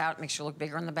bags out, makes you look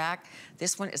bigger in the back.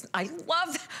 This one is, I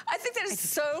love that. I think that is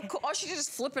so cool. All she did is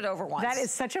flip it over once. That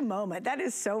is such a moment. That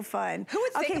is so fun. Who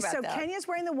would think about that? Okay, so Kenya's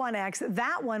wearing the 1X,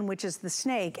 that one, which is the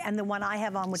snake, and the one I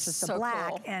have on, which is the black,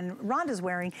 cool. and Rhonda's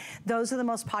wearing. Those are the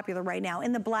most popular right now.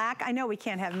 In the black, I know we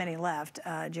can't have many left,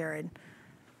 Jared.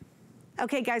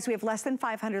 Okay, guys, we have less than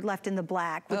 500 left in the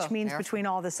black, which means between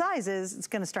all the sizes, it's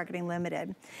gonna start getting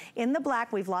limited. In the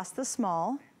black, we've lost the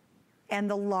small and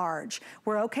the large.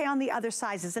 We're okay on the other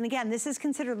sizes. And again, this is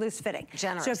considered loose fitting.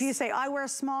 Generous. So if you say, I wear a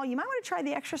small, you might wanna try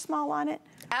the extra small on it.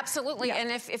 Absolutely, and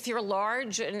if you're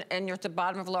large and you're at the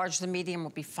bottom of large, the medium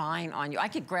will be fine on you. I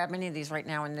could grab any of these right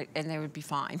now and they would be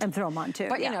fine. And throw them on too.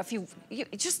 But you know, if you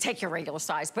just take your regular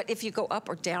size, but if you go up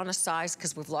or down a size,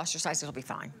 because we've lost your size, it'll be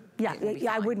fine. Yeah,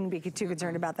 I wouldn't be too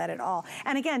concerned about that at all.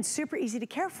 And again, super easy to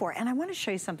care for. And I want to show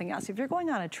you something else. If you're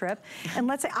going on a trip, and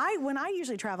let's say, when I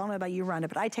usually travel, I don't know about you, Rhonda,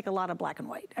 but I take a lot of black and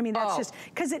white. I mean, that's just,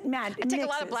 because it mixes. I take a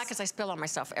lot of black because I spill on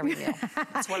myself every meal.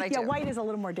 That's what I do. Yeah, white is a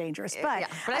little more dangerous. But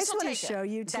I just want to show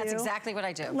you too. That's exactly what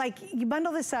I do. Like, you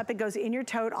bundle this up, it goes in your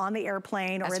tote on the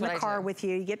airplane or in the car with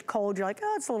you. You get cold, you're like,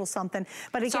 oh, it's a little something.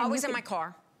 But again, it's always in my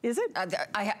car. Is it?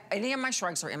 Any of my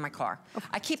shrugs are in my car.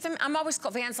 I keep them, I'm always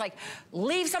cold. Van's like,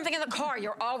 leave something in the car,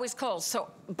 you're always cold.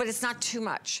 So, but it's not too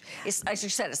much. It's, as you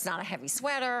said, it's not a heavy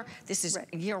sweater. This is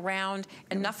year round,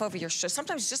 enough over your shirt.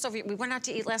 Sometimes just over, we went out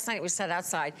to eat last night, we sat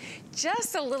outside.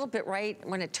 Just a little bit right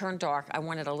when it turned dark, I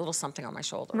wanted a little something on my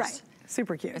shoulders. Right.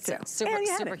 Super cute. It's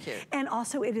super cute. And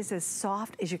also it is as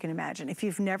soft as you can imagine. If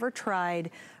you've never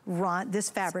tried this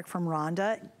fabric from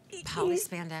Rhonda, poly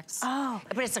spandex. Oh.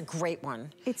 But it's a great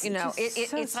one. It's, you know,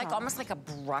 it's like almost like a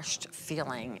brushed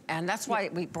feeling. And that's why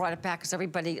we brought it back, because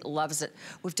everybody loves it.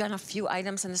 We've done a few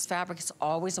items in this fabric. It's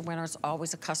always a winner. It's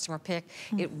always a customer pick.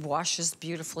 It washes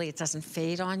beautifully. It doesn't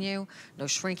fade on you. No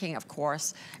shrinking, of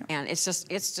course. And it's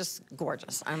just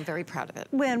gorgeous. I'm very proud of it.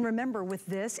 When remember with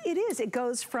this, it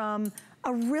goes from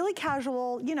a really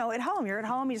casual, you know, at home. You're at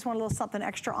home, you just want a little something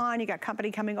extra on. You got company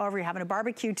coming over, you're having a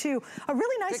barbecue too. A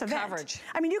really nice Good event. coverage.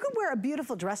 I mean, you could wear a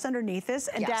beautiful dress underneath this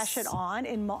and dash it on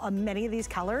in many of these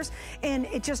colors, and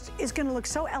it just is gonna look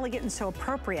so elegant and so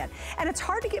appropriate. And it's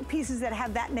hard to get pieces that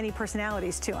have that many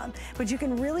personalities to them, but you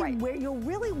can really you'll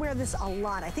really wear this a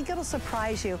lot. I think it'll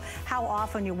surprise you how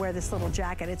often you wear this little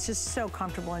jacket. It's just so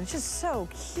comfortable and it's just so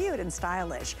cute and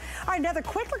stylish. All right, another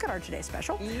quick look at our Today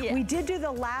Special. We did do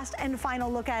the last and final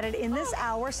look at it in this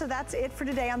hour, so that's it for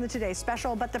today on the Today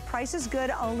Special, but the price is good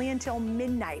only until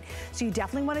midnight. So you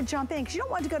definitely want to jump in, because you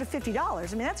don't want to go to $50.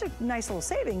 I mean, that's a nice little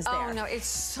savings there. Oh no, it's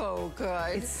so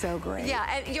good. It's so great. Yeah,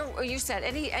 and you said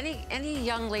any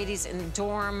young ladies in the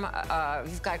dorm,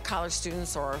 you've got college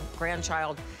students or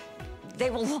grandchild,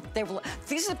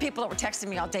 these are the people that were texting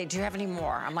me all day, do you have any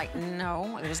more? I'm like,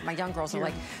 no. It was my young girls are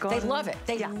like, they love it.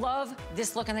 They love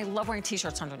this look and they love wearing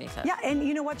t-shirts underneath it. Yeah, and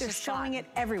you know what? They're showing it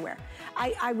everywhere.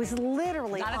 I was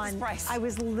literally I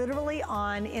was literally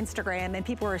on Instagram and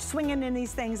people were swinging in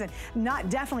these things and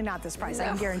definitely not this price, I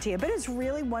can guarantee it. But it's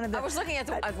really one of the... I was looking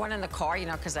at one in the car, you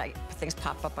know, because things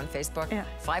pop up on Facebook. Yeah.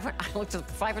 I looked at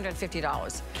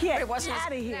 $550. Get it wasn't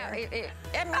out of here.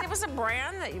 I mean, it was a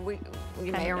brand that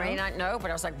you may or may not know,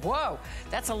 but I was like, whoa,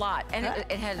 that's a lot. And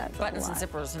it had buttons and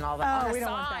zippers and all that. On the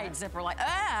side zipper, like,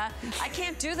 I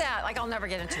can't do that. Like, I'll never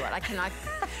get into it. I cannot.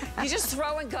 You just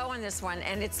throw and go on this one,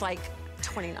 and it's like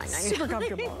 $29.99. Super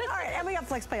comfortable. All right, and we got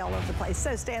FlexPay all over the place,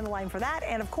 so stay on the line for that,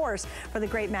 and of course, for the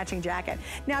great matching jacket.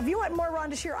 Now, if you want more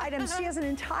Rhonda Shear items, she has an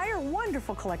entire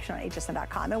wonderful collection on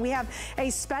hsn.com, and we have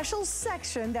a special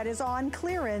section that is on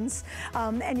clearance,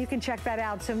 and you can check that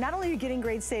out. So not only are you getting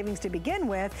great savings to begin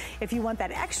with, if you want that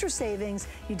extra savings,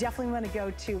 you definitely want to go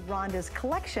to Rhonda's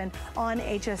collection on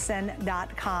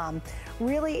hsn.com.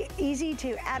 Really easy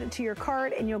to add it to your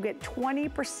cart, and you'll get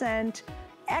 20%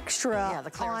 extra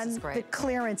on the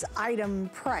clearance item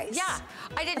price. Yeah,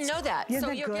 I didn't know that. Isn't so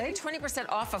that you're good? getting 20%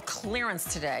 off of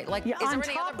clearance today. Like, is on there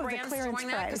any top other of the brands clearance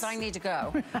doing that? Because price. I need to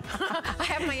go. I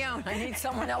have my own. I need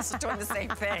someone else doing the same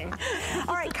thing.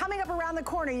 All right, coming up around the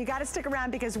corner, you got to stick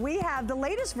around because we have the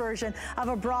latest version of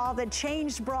a bra that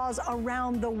changed bras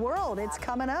around the world. It's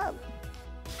coming up.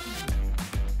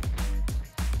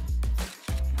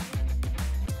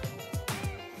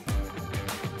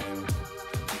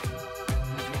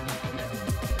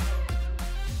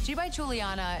 G by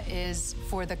Juliana is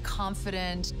for the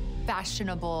confident,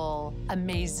 fashionable,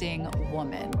 amazing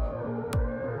woman.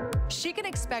 She can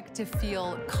expect to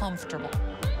feel comfortable.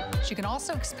 She can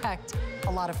also expect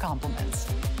a lot of compliments.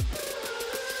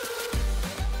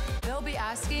 They'll be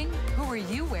asking, who are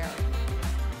you wearing?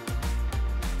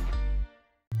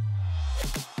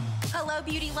 Hello,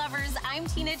 beauty lovers. I'm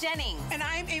Tina Jennings. And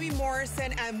I'm Amy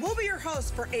Morrison, and we'll be your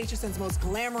hosts for HSN's most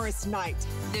glamorous night,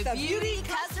 the Beauty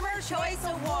Customer Choice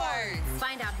Awards.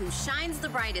 Find out who shines the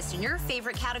brightest in your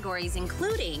favorite categories,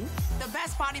 including the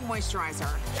best body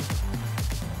moisturizer,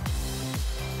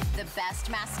 the best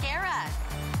mascara,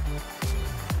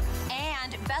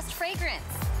 and best fragrance.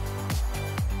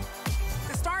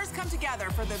 The stars come together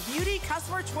for the Beauty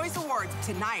Customer Choice Awards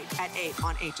tonight at 8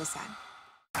 on HSN.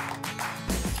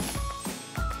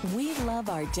 We love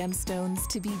our gemstones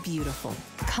to be beautiful,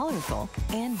 colorful,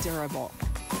 and durable.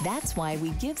 That's why we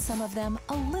give some of them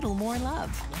a little more love.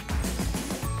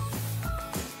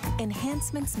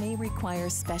 Enhancements may require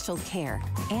special care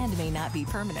and may not be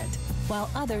permanent,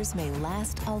 while others may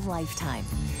last a lifetime.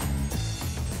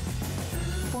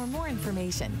 For more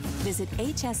information, visit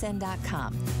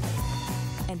hsn.com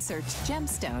and search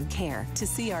Gemstone Care to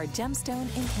see our gemstone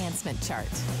enhancement chart.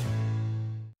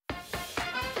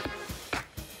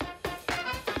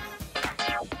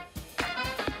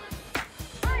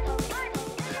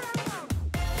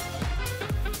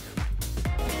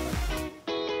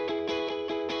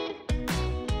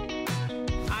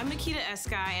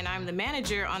 And I'm the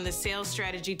manager on the sales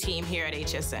strategy team here at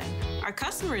HSN. Our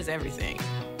customer is everything.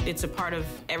 It's a part of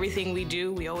everything we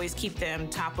do. We always keep them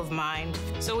top of mind.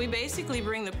 So we basically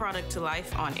bring the product to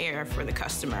life on air for the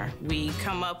customer. We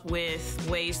come up with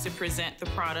ways to present the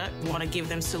product. We want to give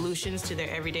them solutions to their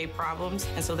everyday problems.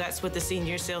 And so that's what the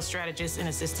senior sales strategists and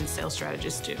assistant sales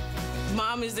strategists do.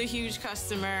 Mom is a huge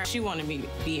customer. She wanted me to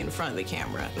be in front of the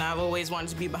camera. And I've always wanted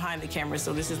to be behind the camera,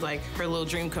 so this is like her little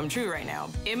dream come true right now.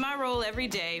 In my role every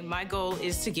day, my goal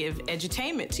is to give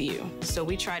edutainment to you. So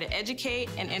we try to educate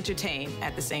and entertain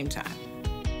at the same time.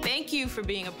 Thank you for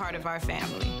being a part of our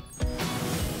family.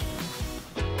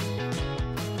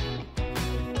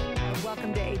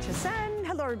 Welcome to HSN.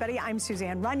 Hello, everybody. I'm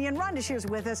Suzanne Runyon. Rhonda Shear's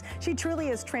with us. She truly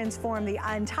has transformed the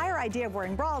entire idea of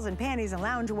wearing bras and panties and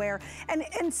loungewear.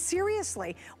 And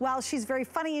seriously, while she's very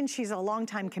funny and she's a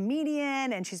longtime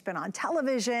comedian and she's been on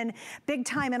television, big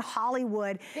time in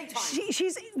Hollywood,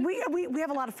 we have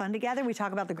a lot of fun together. We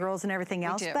talk about the girls and everything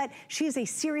else, but she's a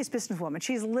serious businesswoman.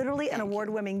 She's literally an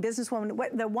award-winning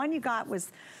businesswoman. The one you got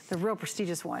was the real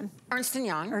prestigious one. Ernst &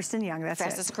 Young. Ernst & Young, that's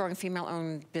fastest growing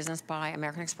female-owned business by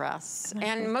American Express.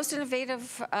 And most innovative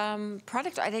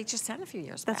product at HSN a few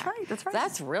years back. That's right, that's right.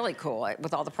 That's really cool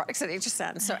with all the products at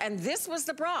HSN. So, and this was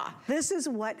the bra. This is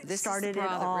what started it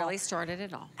all. That really started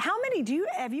it all. How many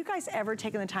have you guys ever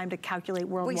taken the time to calculate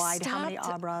worldwide how many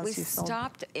bras you sold? We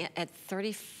stopped at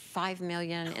 35 5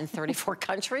 million in 34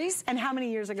 countries. And how many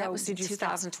years ago that was did you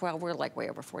 2012, we're like way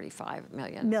over 45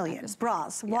 million. Millions,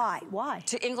 bras. Yeah. Why?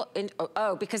 To England,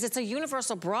 because it's a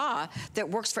universal bra that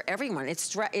works for everyone.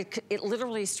 It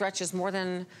literally stretches more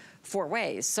than 4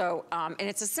 ways. So, and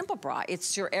it's a simple bra.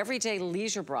 It's your everyday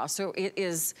leisure bra. So it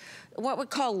is what we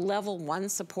call level 1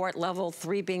 support, level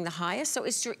 3 being the highest. So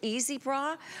it's your easy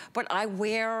bra, but I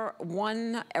wear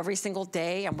one every single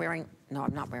day. No,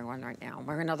 I'm not wearing one right now. I'm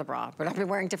wearing another bra, but I've been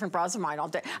wearing different bras of mine all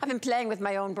day. I've been playing with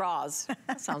my own bras.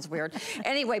 That sounds weird.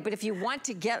 Anyway, but if you want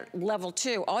to get level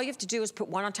 2, all you have to do is put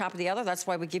one on top of the other. That's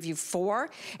why we give you 4,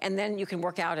 and then you can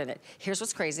work out in it. Here's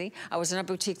what's crazy. I was in a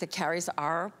boutique that carries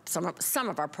some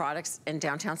of our products in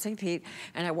downtown St. Pete,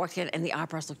 and I walked in, and the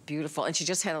bras looked beautiful, and she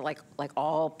just had it like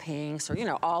all pinks,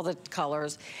 or all the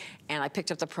colors, and I picked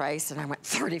up the price, and I went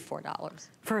 $34.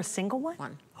 For a single one?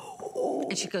 One.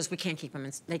 And she goes, we can't keep them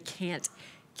they can't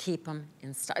keep them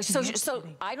in stock. So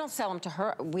I don't sell them to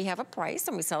her. We have a price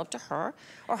and we sell it to her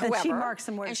or whoever. And she marks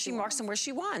them where she marks them where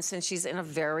she wants. And she's in a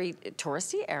very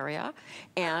touristy area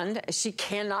and she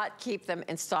cannot keep them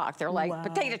in stock. They're like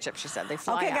potato chips, she said. They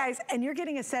fly out. Okay, guys, and you're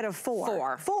getting a set of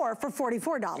 4. 4 for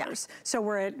 $44. Yeah. So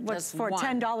we're at, what's for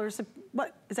 $10?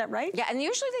 What, is that right? Yeah, and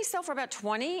usually they sell for about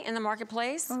 $20 in the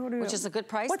marketplace, which is a good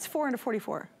price. What's 4 into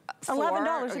 44?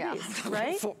 $11 a piece,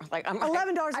 right? $11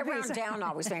 a piece. I round down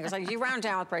always, because like, you round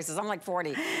down with prices. I'm like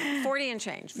 40 and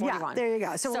change, 41. Yeah, there you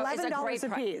go. So $11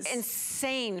 a piece.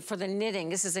 Insane for the knitting.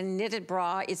 This is a knitted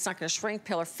bra. It's not going to shrink,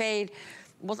 pill, or fade.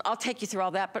 Well, I'll take you through all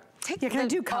that, but can I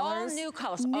do colors? All new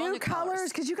colors. New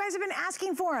colors, because you guys have been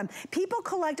asking for them. People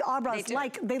collect bras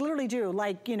they literally do,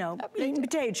 like, eating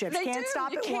potato chips. Can't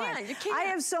stop at one. You can't. I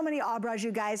have so many bras,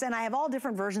 you guys, and I have all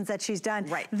different versions that she's done.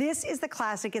 Right. This is the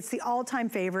classic. It's the all-time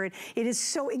favorite. It is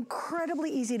so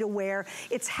incredibly easy to wear.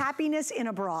 It's happiness in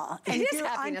a bra. It is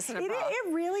happiness in a bra.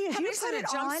 It really is. Have you put a it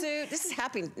jumpsuit? This is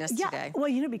happiness today. Well,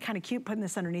 it'd be kind of cute putting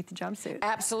this underneath the jumpsuit.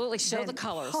 Absolutely. Show the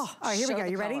colors. All right, here we go.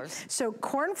 You ready? So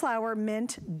cornflower,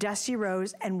 mint, dusty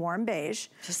rose, and warm beige.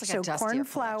 Just like a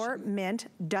cornflower, mint,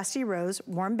 dusty rose,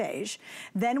 warm beige.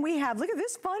 Then we have, look at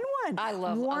this fun one. I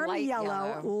love warm light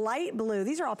yellow, light blue.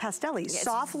 These are all pastellis.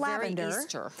 Soft lavender.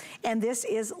 Easter. And this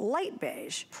is light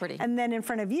beige. Pretty. And then in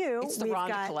front of you, we've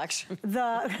got collection.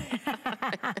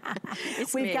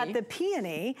 We've got the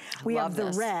peony. We have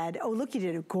the red. Oh, look, you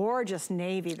did a gorgeous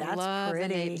navy. That's pretty.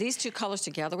 The navy. These two colors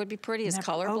together would be pretty as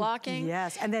color blocking.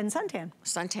 Yes, and then suntan.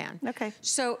 Suntan. Okay.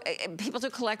 So people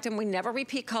do collect them. We never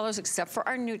repeat colors except for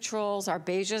our neutrals, our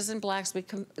beiges and blacks.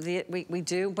 We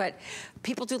do, but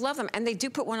people do love them, and they do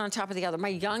put one on top of the other. My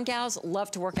young gals love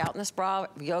to work out in this bra,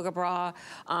 yoga bra.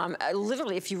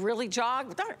 Literally, if you really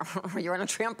jog, or you're on a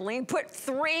trampoline, put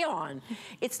 3 on.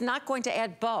 It's not going to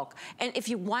add bulk. And if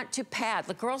you want to pad,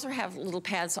 the girls have little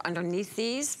pads underneath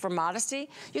these for modesty.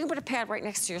 You can put a pad right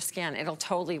next to your skin. It'll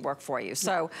totally work for you.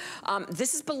 So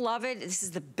this is beloved. This is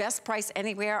the best price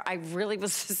anywhere. I really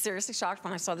was seriously shocked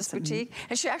when I saw this boutique.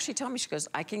 And she actually told me, she goes,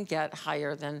 I can get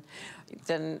higher than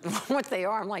what they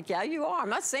are. I'm like, yeah, you are. I'm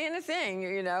not saying a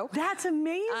thing, That's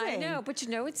amazing. I know, but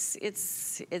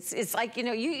it's like, you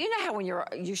know how when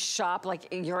you shop, like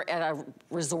you're at a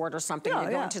resort or something, and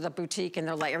you go into the boutique and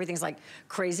they're like, everything's like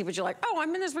crazy, but you're like, oh,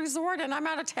 I'm in this resort and I'm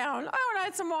out of town. Oh, and I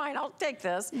had some wine, I'll take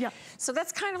this. Yeah. So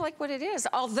that's kind of like what it is,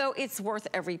 although it's worth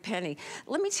every penny.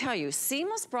 Let me tell you,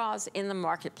 seamless bras in the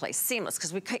marketplace, seamless,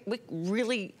 because we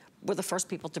really were the first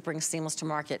people to bring seamless to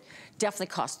market, definitely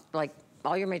cost, like,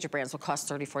 all your major brands will cost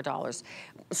 $34.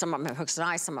 Some of them have hooks and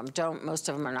eyes, some of them don't. Most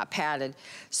of them are not padded.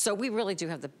 So we really do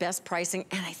have the best pricing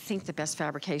and I think the best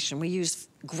fabrication. We use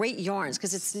great yarns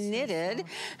because it's knitted.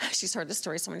 She's heard this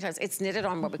story so many times. It's knitted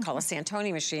on what we call a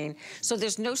Santoni machine. So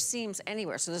there's no seams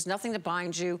anywhere. So there's nothing to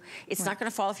bind you. It's not gonna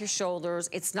fall off your shoulders.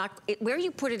 It's not, where you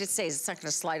put it, it stays. It's not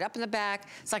gonna slide up in the back.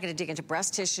 It's not gonna dig into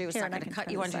breast tissue. It's not gonna cut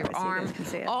you under your arm.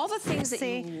 All the things that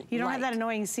you don't have that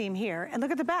annoying seam here. And look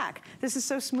at the back. This is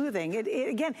so smoothing.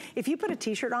 Again, if you put a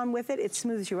t-shirt on with it, it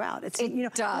smooths you out. It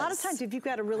does. A lot of times if you've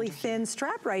got a really thin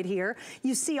strap right here,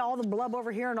 you see all the blub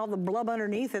over here and all the blub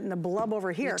underneath it and the blub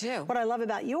over here. You do. What I love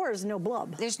about yours, no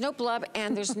blub. There's no blub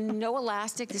and there's no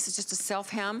elastic. This is just a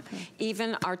self-hem. Okay.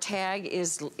 Even our tag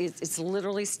it's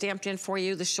literally stamped in for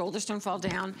you. The shoulders don't fall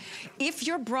down. If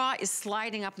your bra is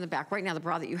sliding up in the back, right now the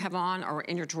bra that you have on or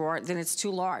in your drawer, then it's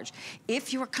too large.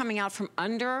 If you are coming out from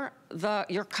under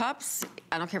your cups,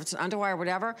 I don't care if it's an underwire or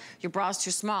whatever, your bra is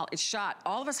too small, it's shot.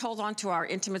 All of us hold on to our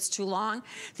intimates too long.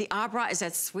 The bra is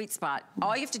that sweet spot.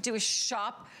 All you have to do is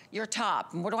shop your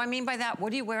top. And what do I mean by that?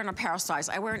 What do you wear in a apparel size?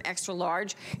 I wear an extra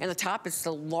large, and the top is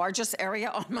the largest area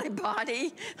on my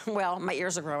body. Well, my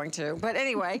ears are growing too, but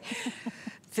anyway.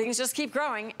 things just keep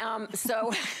growing.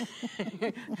 So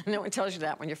no one tells you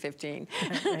that when you're 15.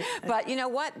 But you know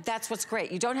what? That's what's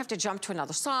great. You don't have to jump to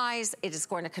another size. It is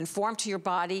going to conform to your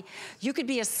body. You could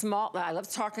be a small, I love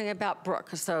talking about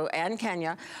Brooke, and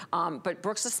Kenya, but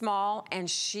Brooke's a small and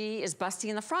she is busty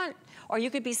in the front. Or you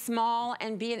could be small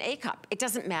and be an A cup. It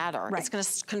doesn't matter. Right. It's gonna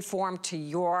conform to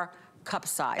your cup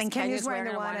size. And Kenya's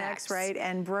wearing the 1X, right?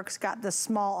 And Brooke's got the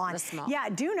small on. The small. Yeah,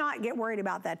 do not get worried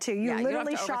about that too. You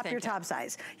literally shop your top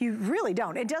size. You really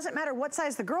don't. It doesn't matter what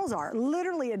size the girls are.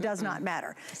 Literally, it does not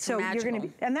matter. So you're gonna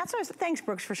be, and that's why, thanks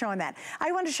Brooks for showing that.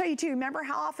 I wanted to show you too, remember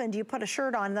how often do you put a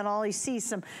shirt on and then all you see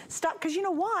some stuff, because you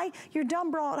know why? Your dumb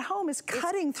bra at home is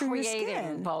cutting through your skin.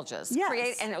 Creating bulges.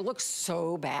 Yes. And it looks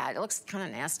so bad. It looks kind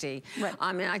of nasty. Right.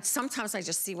 I mean, sometimes I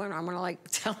just see women, I'm gonna like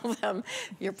tell them,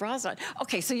 your bra's on.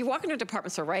 Okay, so you walk into a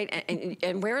department store, right?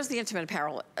 And where is the intimate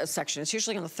apparel section? It's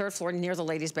usually on the 3rd floor near the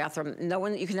ladies' bathroom.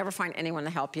 You can never find anyone to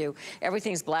help you.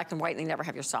 Everything's black and white and they never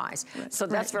have your size. Right. So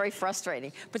that's very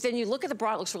frustrating. But then you look at the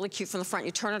bra, it looks really cute from the front,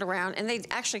 you turn it around, and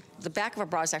the back of a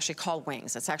bra is actually called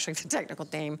wings. That's actually the technical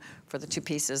name for the 2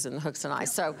 pieces and the hooks and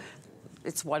eyes. So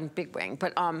it's one big wing.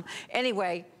 But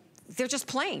anyway, they're just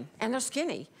plain and they're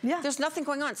skinny. Yeah. There's nothing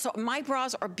going on. So my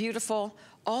bras are beautiful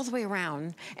all the way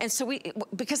around. And so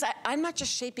because I'm not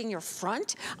just shaping your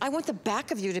front, I want the back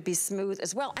of you to be smooth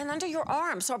as well, and under your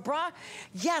arms. So a bra,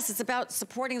 yes, it's about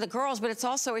supporting the girls, but it's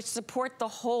also, it support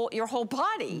your whole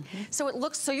body. So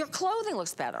your clothing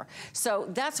looks better. So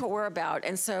that's what we're about.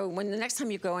 And so when the next time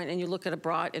you go in and you look at a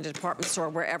bra in a department store,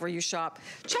 wherever you shop,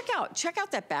 check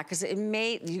out that back, because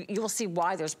you will see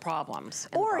why there's problems.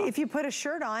 Or if you put a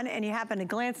shirt on and you happen to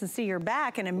glance and see your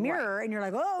back in a mirror and you're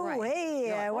like, oh,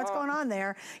 hey, what's going on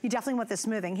there? You definitely want the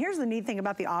smoothing. Here's the neat thing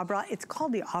about the bra. It's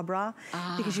called the bra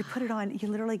because you put it on, you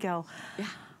literally go,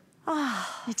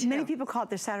 many people call it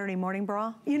the Saturday morning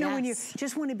bra. You know, when you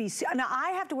just want to be, now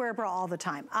I have to wear a bra all the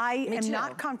time. I am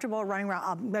not comfortable running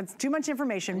around. That's too much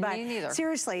information, but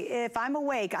seriously, if I'm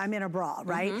awake, I'm in a bra,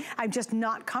 right? I'm just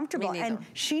not comfortable. And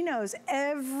she knows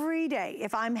every day,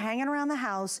 if I'm hanging around the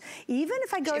house, even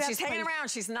if I go if she's hanging around,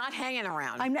 she's not hanging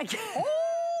around. I'm not.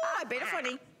 I made it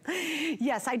funny.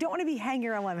 Yes, I don't want to be hanging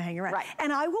around when I'm hanging around. Right.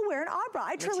 And I will wear an bra.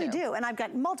 I truly do. And I've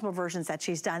got multiple versions that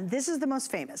she's done. This is the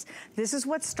most famous. This is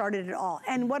what started it all.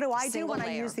 And what do I do when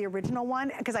I use the original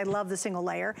one? Because I love the single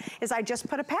layer, is I just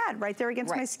put a pad right there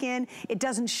against my skin. It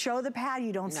doesn't show the pad.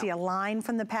 You don't see a line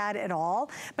from the pad at all,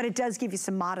 but it does give you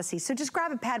some modesty. So just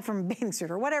grab a pad from a bathing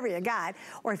suit or whatever you got.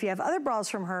 Or if you have other bras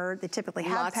from her that typically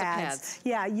have pads.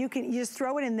 Yeah, you just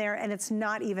throw it in there and it's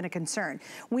not even a concern.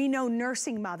 We know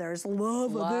nursing mothers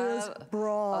love this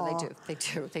bra. Oh,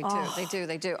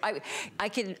 they do.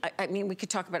 I mean, we could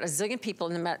talk about a zillion people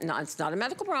in the no, it's not a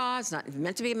medical bra. It's not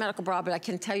meant to be a medical bra, but I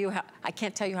can't tell you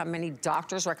how many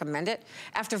doctors recommend it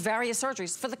after various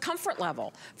surgeries for the comfort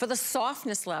level, for the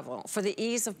softness level, for the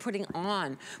ease of putting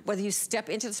on. Whether you step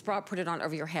into this bra, put it on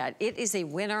over your head. It is a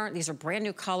winner. These are brand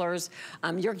new colors.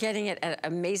 You're getting it at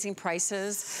amazing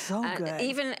prices. So good.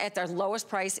 Even at their lowest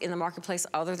price in the marketplace,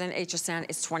 other than HSN,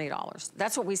 it's $20.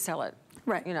 That's what we sell it.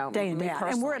 Right, you know, day in, day out.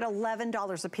 And we're at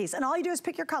 $11 a piece. And all you do is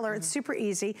pick your color. It's super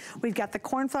easy. We've got the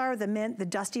cornflower, the mint, the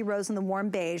dusty rose, and the warm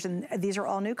beige. And these are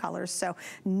all new colors. So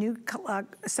new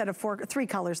set of 3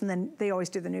 colors, and then they always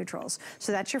do the neutrals.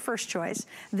 So that's your first choice.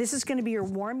 This is gonna be your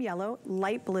warm yellow,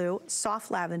 light blue,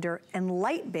 soft lavender, and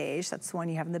light beige. That's the one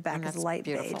you have in the back, is light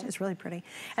beige. It's really pretty.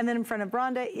 And then in front of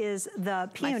Rhonda is the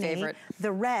peony,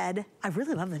 the red. I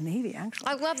really love the navy, actually.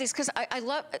 I love these because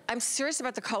I'm serious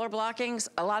about the color blockings.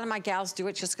 A lot of my gals do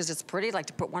it just because it's pretty, like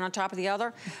to put one on top of the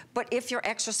other. But if you're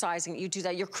exercising, you do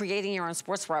that, you're creating your own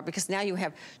sports bra because now you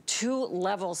have 2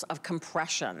 levels of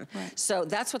compression. Right. So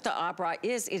that's what the bra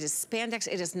is. It is spandex,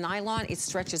 it is nylon, it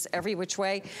stretches every which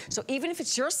way. So even if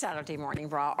it's your Saturday morning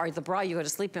bra or the bra you go to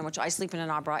sleep in, which I sleep in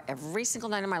an bra every single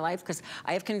night of my life because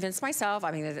I have convinced myself,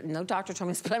 I mean, no doctor told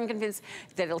me this, but I'm convinced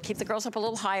that it'll keep the girls up a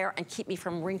little higher and keep me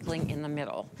from wrinkling in the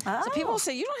middle. So people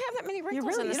say, you don't have that many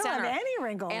wrinkles in the center. You don't have any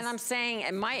wrinkles. And I'm saying,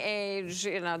 at my age,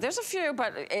 you know, there's a few,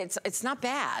 but it's not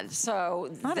bad. So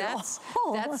that's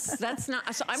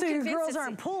not. So I'm so your girls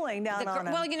aren't pulling down on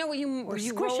them. Well, you know,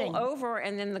 you roll over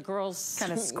and then the girls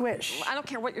kind of squish. I don't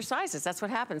care what your size is. That's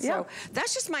what happens. Yeah. So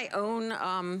that's just my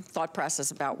own thought process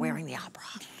about wearing the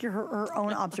bra. Her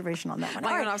own observation on that one.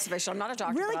 My own observation. I'm not a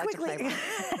doctor. Really quickly.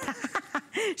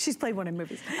 She's played one in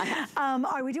movies. All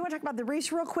right, we do want to talk about the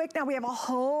briefs real quick. Now we have a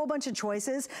whole bunch of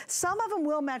choices. Some of them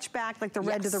will match back, like the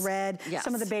red to the red. Yes.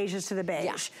 Some of the beiges to the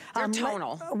beige. Yeah. They're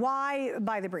tonal. Why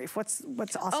buy the brief? What's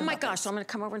awesome? Oh my gosh! So I'm going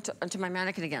to come over into my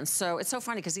mannequin again. So it's so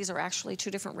funny because these are actually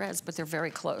two different reds, but they're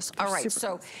very close. All right.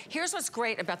 So here's what's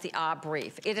great about the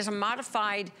brief. It is a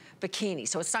modified bikini.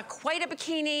 So it's not quite a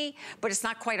bikini, but it's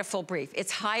not quite a full brief.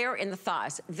 It's higher in the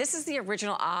thighs. This is the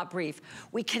original brief.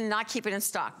 We cannot keep it in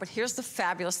stock, but here's the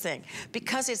fabulous thing.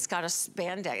 Because it's got a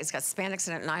spandex, it's got spandex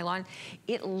in it, nylon,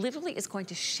 it literally is going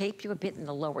to shape you a bit in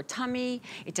the lower tummy.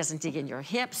 It doesn't dig in your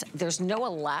hips. There's no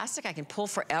elastic. I can pull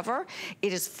forever.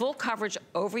 It is full coverage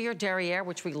over your derriere,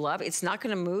 which we love. It's not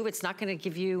gonna move. It's not gonna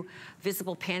give you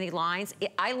visible panty lines.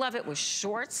 I love it with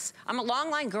shorts. I'm a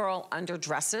long line girl under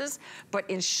dresses, but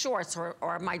in shorts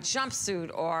or my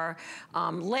jumpsuit or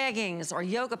leggings or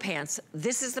yoga pants,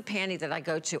 this is the panty that I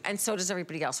go to, and so does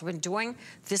everybody else. We've been doing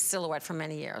this silhouette for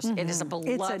many years. It is a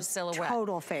beloved silhouette. It's a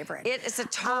total favorite. It is a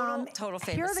total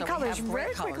favorite. Here are the colors.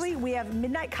 Very quickly, we have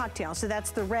Midnight Cocktail. So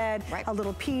that's the red, a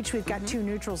little peach. We've got two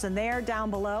neutrals in there. Down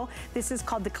below, this is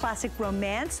called the Classic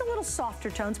Romance. A little softer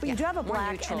tones, but you do have a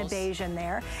black and a beige in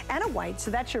there, and a white.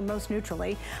 So that's your most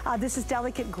neutrally. This is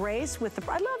Delicate Grace with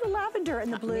the, I love the lavender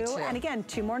and the blue. And again,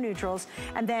 two more neutrals.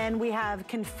 And then we have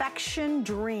Confection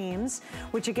Dreams,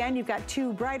 which again, you've got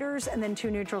two brighters and then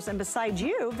two neutrals. And beside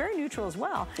you, very neutral as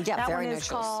well. Yeah, that very one is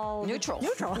called neutral.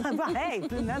 Neutral. Hey,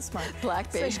 that's smart.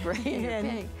 Black, beige, gray,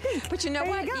 and pink. But you know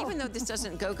what? You Even though this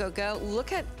doesn't go,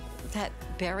 look at that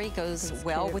berry goes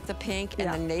well with the pink,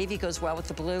 and the navy goes well with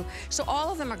the blue. So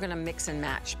all of them are going to mix and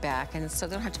match back, and so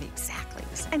they don't have to be exactly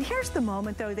the same. And here's the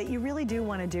moment, though, that you really do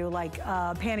want to do like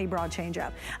a panty bra change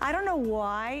up. I don't know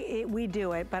why we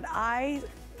do it, but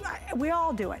we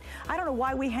all do it. I don't know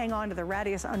why we hang on to the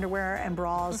rattiest underwear and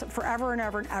bras forever and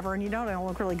ever and ever, and you don't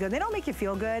look really good. They don't make you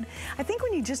feel good. I think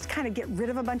when you just kind of get rid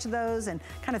of a bunch of those and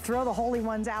kind of throw the holy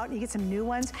ones out and you get some new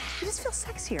ones, you just feel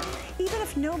sexier. Even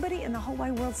if nobody in the whole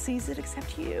wide world sees it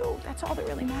except you. That's all that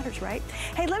really matters, right?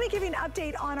 Hey, let me give you an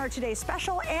update on our today's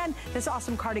special and this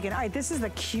awesome cardigan. All right, this is the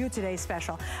cute today's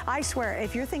special. I swear,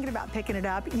 if you're thinking about picking it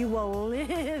up, you will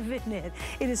live in it.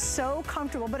 It is so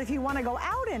comfortable, but if you want to go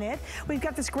out in it, we've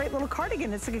got this great little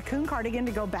cardigan. It's a cocoon cardigan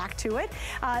to go back to it.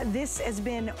 This has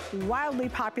been wildly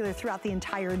popular throughout the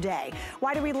entire day.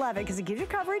 Why do we love it? Because it gives you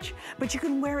coverage, but you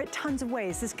can wear it tons of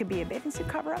ways. This could be a bathing suit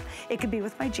cover-up. It could be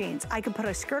with my jeans. I could put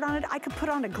a skirt on it. I could put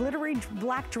on a glittery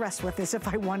black dress with this if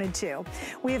I wanted to.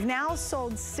 We have now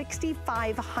sold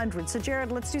 6,500. So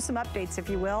Jared, let's do some updates, if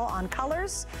you will, on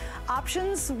colors,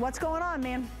 options. What's going on,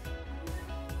 man?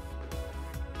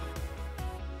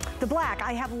 The black,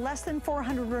 I have less than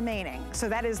 400 remaining. So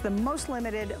that is the most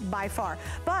limited by far.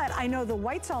 But I know the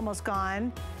white's almost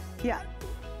gone. Yeah,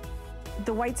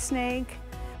 the white snake.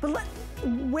 But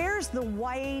where's the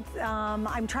white?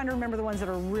 I'm trying to remember the ones that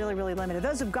are really, really limited.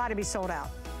 Those have got to be sold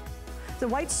out. The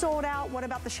white's sold out. What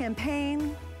about the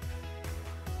champagne?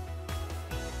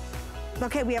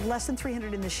 Okay, we have less than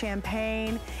 300 in the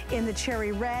champagne. In the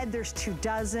cherry red, there's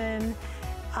 24.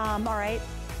 All right.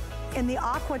 In the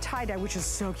aqua tie-dye, which is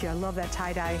so cute. I love that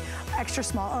tie-dye. Extra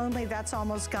small only, that's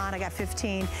almost gone. I got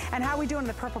 15. And how are we doing in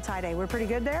the purple tie-dye? We're pretty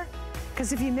good there?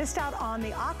 Because if you missed out on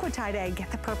the aqua tie-dye,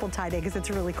 get the purple tie-dye because it's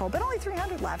really cool. But only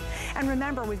 300 left. And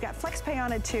remember, we've got flex pay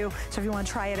on it too. So if you want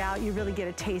to try it out, you really get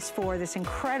a taste for this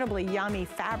incredibly yummy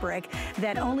fabric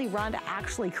that only Rhonda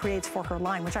actually creates for her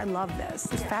line, which I love this.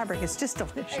 This fabric is just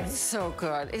delicious. It's so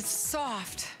good. It's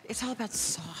soft. It's all about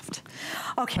soft.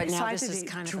 Okay, but now so I this is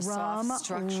kind of a drum soft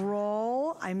structure.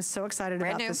 roll. I'm so excited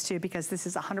Brand about new. this too because this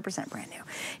is 100% brand new.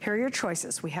 Here are your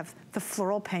choices. We have the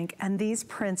floral pink, and these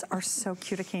prints are so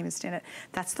cute. I can't even stand it.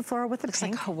 That's the floral with the Looks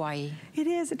pink. like Hawaii. It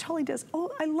is. It totally does.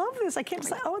 Oh, I love this. I can't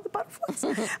say. Oh, the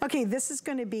butterflies. Okay, this is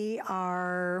going to be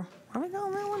our. What are we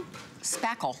calling that one?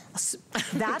 Spackle.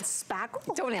 That's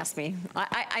spackle? Don't ask me.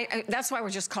 That's why we're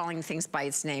just calling things by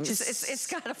its name. It's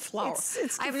got a flower.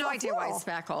 I have no idea why it's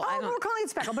spackle. Oh, we're calling it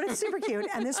spackle, but it's super cute.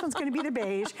 And this one's going to be the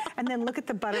beige. And then look at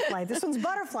the butterfly. This one's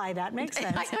butterfly. That makes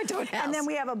sense. I don't ask. And then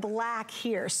we have a black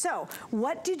here. So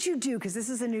what did you do? Because this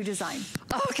is a new design.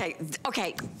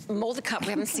 Okay. Molded cup. We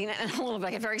haven't seen it in a little bit.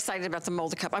 I get very excited about the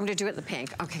molded cup. I'm going to do it in the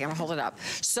pink. Okay, I'm going to hold it up.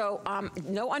 So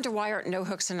no underwire, no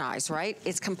hooks and eyes, right?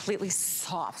 It's completely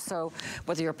soft. So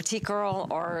whether you're a petite girl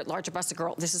or larger busted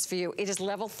girl, this is for you. It is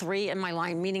level 3 in my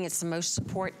line, meaning it's the most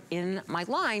support in my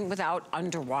line without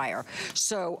underwire.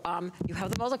 So you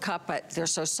have the molded cup, but they're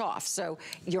so soft. So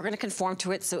you're going to conform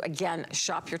to it. So again,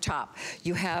 shop your top.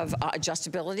 You have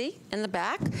adjustability in the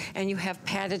back, and you have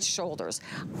padded shoulders.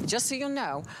 Just so you'll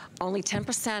know, only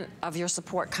 10% of your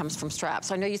support comes from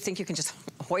straps. I know you think you can just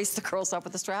hoist the girls up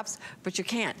with the straps, but you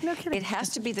can't. No kidding. It has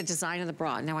to be the design of the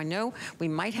bra. Now I know we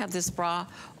might have this bra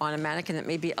on a mannequin that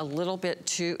may be a little bit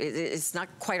too, it's not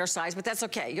quite our size, but that's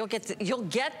okay. You'll get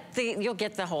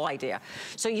the whole idea.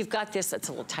 So you've got this that's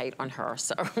a little tight on her.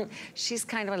 So she's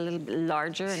kind of a little bit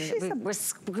larger, and we're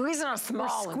squeezing her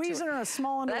small. We're squeezing her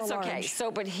small into a large. That's okay.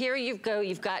 So, but here you go.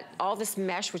 You've got all this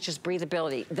mesh, which is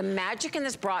breathability. The magic in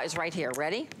this bra is right here.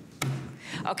 Ready?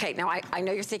 Okay, now I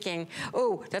know you're thinking,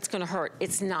 oh, that's gonna hurt.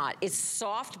 It's not. It's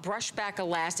soft brush back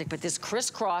elastic, but this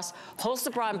crisscross holds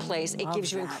the bra in place. It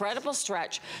gives you incredible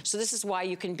stretch. So this is why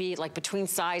you can be like between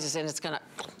sizes, and it's gonna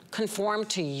conform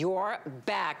to your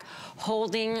back,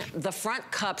 holding the front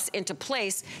cups into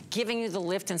place, giving you the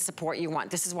lift and support you want.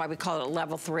 This is why we call it a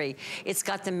level 3. It's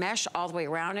got the mesh all the way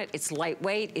around it. It's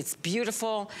lightweight, it's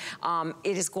beautiful.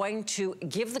 It is going to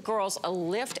give the girls a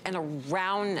lift and a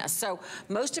roundness. So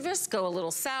most of us go a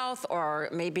little south, or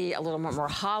maybe a little more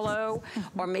hollow,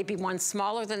 or maybe one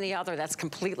smaller than the other. That's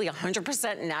completely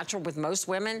 100% natural with most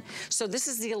women. So this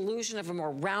is the illusion of a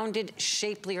more rounded,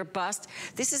 shapelier bust.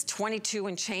 This is 22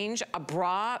 and change. A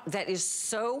bra that is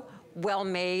so well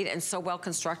made and so well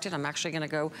constructed. I'm actually gonna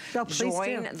go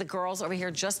join the girls over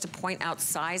here just to point out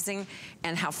sizing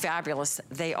and how fabulous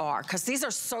they are, because these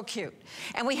are so cute.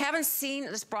 And we haven't seen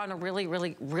this bra in a really,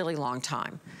 really, really long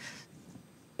time.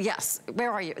 Yes,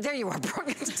 where are you? There you are,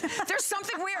 Brooke. There's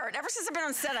something weird. Ever since I've been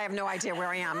on set, I have no idea where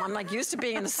I am. I'm like used to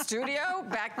being in the studio,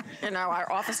 back,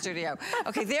 our office studio.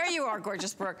 Okay, there you are,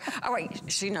 gorgeous Brooke. Oh wait,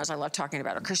 she knows I love talking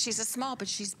about her because she's a small, but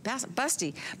she's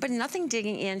busty, but nothing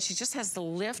digging in. She just has the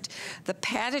lift, the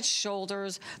padded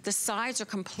shoulders, the sides are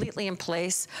completely in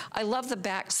place. I love the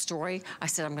back story. I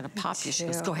said, I'm gonna pop you. She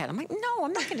goes, go ahead. I'm like, no,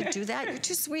 I'm not gonna do that. You're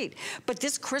too sweet. But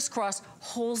this crisscross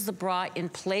holds the bra in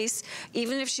place.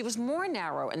 Even if she was more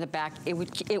narrow in the back,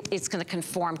 it's gonna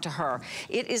conform to her.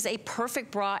 It is a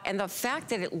perfect bra, and the fact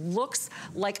that it looks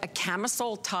like a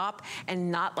camisole top and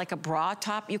not like a bra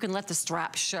top, you can let the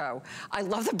strap show. I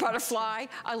love the butterfly.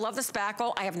 I love the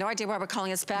spackle. I have no idea why we're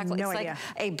calling it spackle. No it's idea.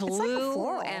 Like a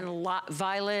blue and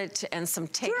violet and some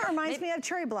tape. It reminds me of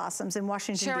cherry blossoms in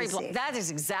Washington, D.C. That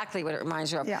is exactly what it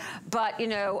reminds you of. Yeah. But,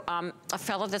 a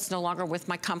fellow that's no longer with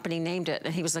my company named it,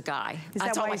 and he was a guy. Is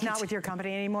that why he's not with your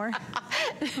company anymore?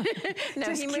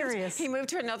 No, he moved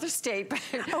to another state, but,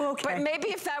 but maybe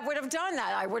if that would have done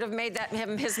that, I would have made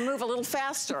his move a little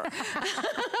faster.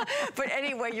 But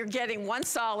anyway, you're getting one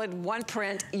solid, one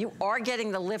print. You are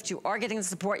getting the lift, you are getting the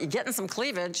support, you're getting some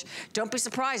cleavage. Don't be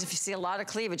surprised if you see a lot of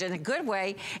cleavage in a good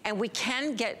way, and we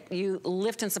can get you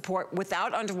lift and support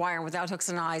without underwire and without hooks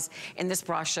and eyes, and this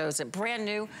bra shows it. Brand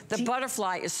new. The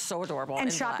butterfly is so adorable.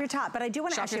 And shop your top, but I do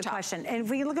want to ask you a question. And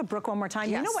if we look at Brooke one more time,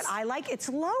 you know what I like? It's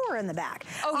lower in the back.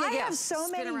 Oh, yeah, I have so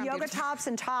many yoga tops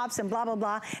and tops and blah, blah,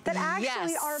 blah, that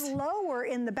actually are lower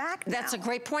in the back now. That's a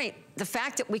great point. The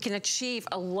fact that we can achieve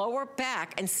a lower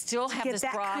back and still have this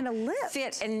bra kind of lift.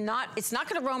 Fit and it's not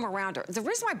gonna roam around her. The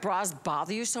reason why bras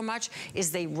bother you so much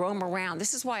is they roam around.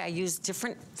 This is why I use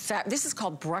different, this is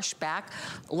called brush back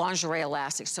lingerie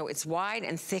elastic. So it's wide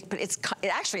and thick, but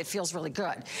it feels really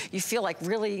good. You feel like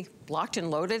really locked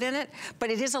and loaded in it, but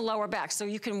it is a lower back. So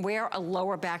you can wear a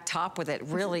lower back top with it.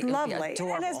 Really, lovely. It'll be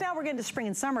adorable. And as now we're getting to spring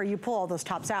and summer, you pull all those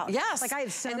tops out. Yes. Like I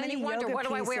have so many and then you wonder, what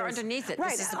do I wear underneath it?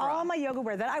 Right, this is the bra. All my yoga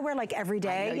wear that I wear like every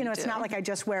day. It's not like I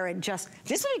just wear it just.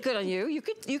 This would be good on you. You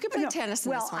could play tennis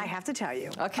in this one. Well, I have to tell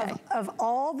you. Okay. Of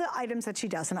all the items that she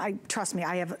does, and trust me,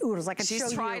 I have oodles. I can show you.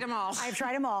 She's tried them all. I've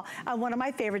tried them all. One of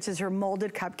my favorites is her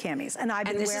molded cup camis, and I've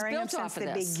been wearing them since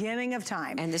the beginning of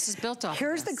time. And this is built off.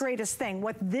 Here's the greatest thing.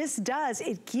 What this does,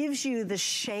 it gives you the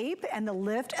shape and the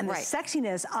lift and the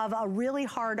sexiness of a really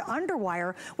hard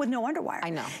underwire with no underwire. I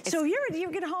know. So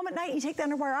you get home at night, you take the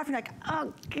underwire off, and you're like,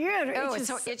 oh, good. Oh, it's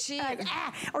so itchy.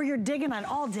 Or you're digging on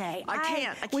all day. I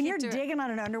can't when you're digging on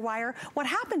an underwire, what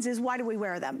happens is, why do we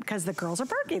wear them? Because the girls are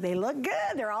perky. They look good.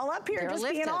 They're all up here, just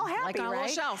being all happy, like on a little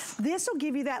shelf. This will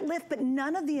give you that lift, but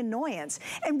none of the annoyance.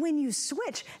 And when you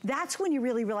switch, that's when you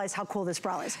really realize how cool this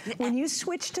bra is. When you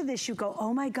switch to this, you go,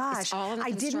 oh my gosh,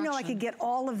 I didn't know I could get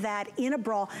all of that in a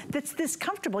bra that's this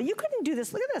comfortable. You couldn't do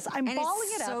this. Look at this. I'm balling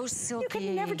it up. So silky. You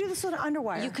could never do this with an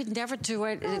underwire. You could never do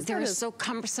it. They're so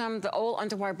cumbersome. The old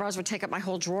underwire bras would take up my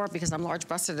whole drawer because I'm large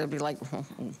busted it'd be like,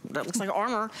 that looks like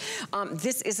armor.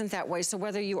 This isn't that way. So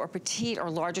whether you are petite or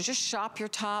larger, just shop your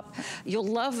top. You'll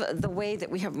love the way that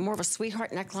we have more of a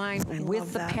sweetheart neckline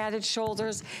with the padded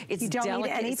shoulders. It's you don't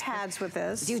delicate. need any pads with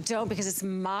this. You don't, because it's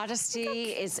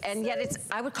modesty. And yet it's,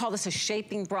 I would call this a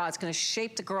shaping bra. It's going to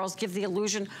shape the girls, give the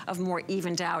illusion of more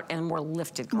evened out and more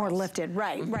lifted girls. More lifted,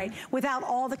 right, right. Without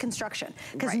all the construction.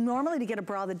 Because normally to get a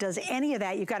bra that does any of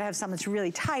that, you've got to have something that's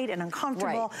really tight and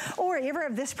uncomfortable. Or you ever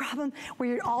have this problem where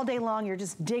you're all day long, you're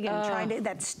just digging, trying to,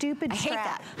 that stupid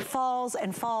strap falls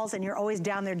and falls and you're always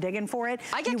down there digging for it.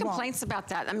 I get complaints about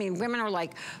that. I mean, women are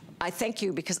like, I thank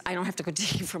you because I don't have to go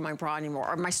digging for my bra anymore.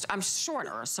 Or I'm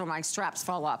shorter, so my straps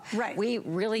fall up. Right. We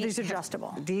really— These are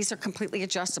adjustable. These are completely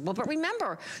adjustable. But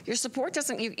remember, your support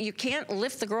doesn't, you can't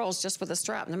lift the girls just with a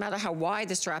strap, no matter how wide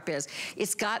the strap is.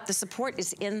 It's got, the support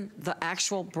is in the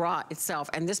actual bra itself.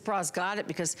 And this bra's got it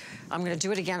because I'm gonna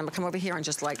do it again. I'm gonna come over here and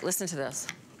just like, listen to this.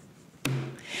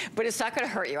 But it's not gonna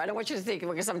hurt you. I don't want you to think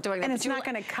because I'm doing that. And it's not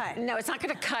gonna cut. No, it's not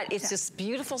gonna cut. It's this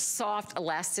beautiful, soft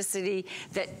elasticity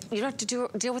that you don't have to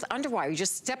deal with underwire. You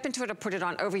just step into it or put it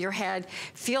on over your head,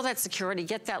 feel that security,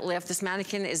 get that lift. This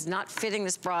mannequin is not fitting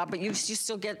this bra, but you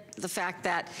still get the fact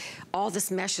that all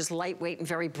this mesh is lightweight and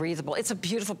very breathable. It's a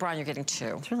beautiful bra and you're getting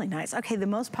two. It's really nice. Okay, the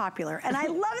most popular, and I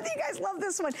love it that you guys love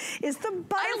this one, is the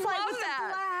butterfly with the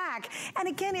black. And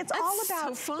again, it's all about,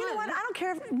 so fun. You know what, I don't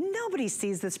care if nobody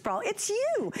sees this bra. It's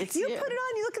you. It's you put it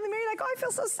on, you look in the mirror, you're like, oh, I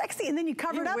feel so sexy. And then you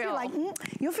cover it up, you're like,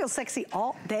 you'll feel sexy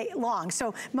all day long.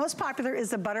 So most popular is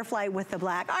the butterfly with the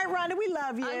black. All right, Rhonda, we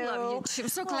love you. I love you too. I'm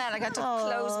so glad I got to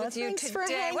close with you thanks today. For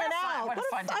hanging out. What a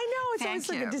fun day. I know, it's always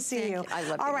so good to see you. I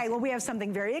love you. All right, well, we have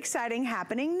something very exciting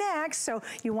happening next, so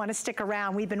you want to stick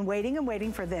around. We've been waiting and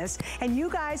waiting for this, and you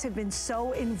guys have been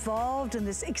so involved in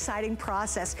this exciting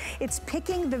process. It's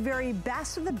picking the very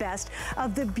best of the best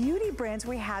of the beauty brands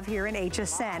we have here in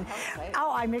HSN.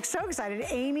 Oh, I'm so excited.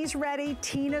 Amy's ready,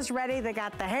 Tina's ready. They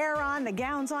got the hair on, the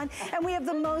gowns on, and we have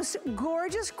the most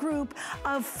gorgeous group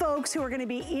of folks who are going to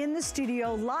be in the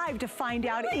studio live to find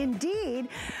out indeed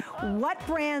what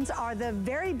brands are the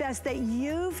very best that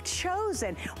you've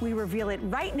chosen. We reveal it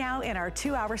right now in our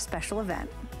 2-hour special event.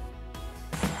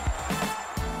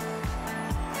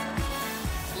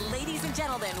 Ladies and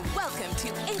gentlemen, welcome to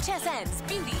HSN's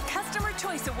Beauty Customer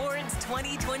Choice Awards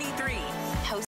 2023.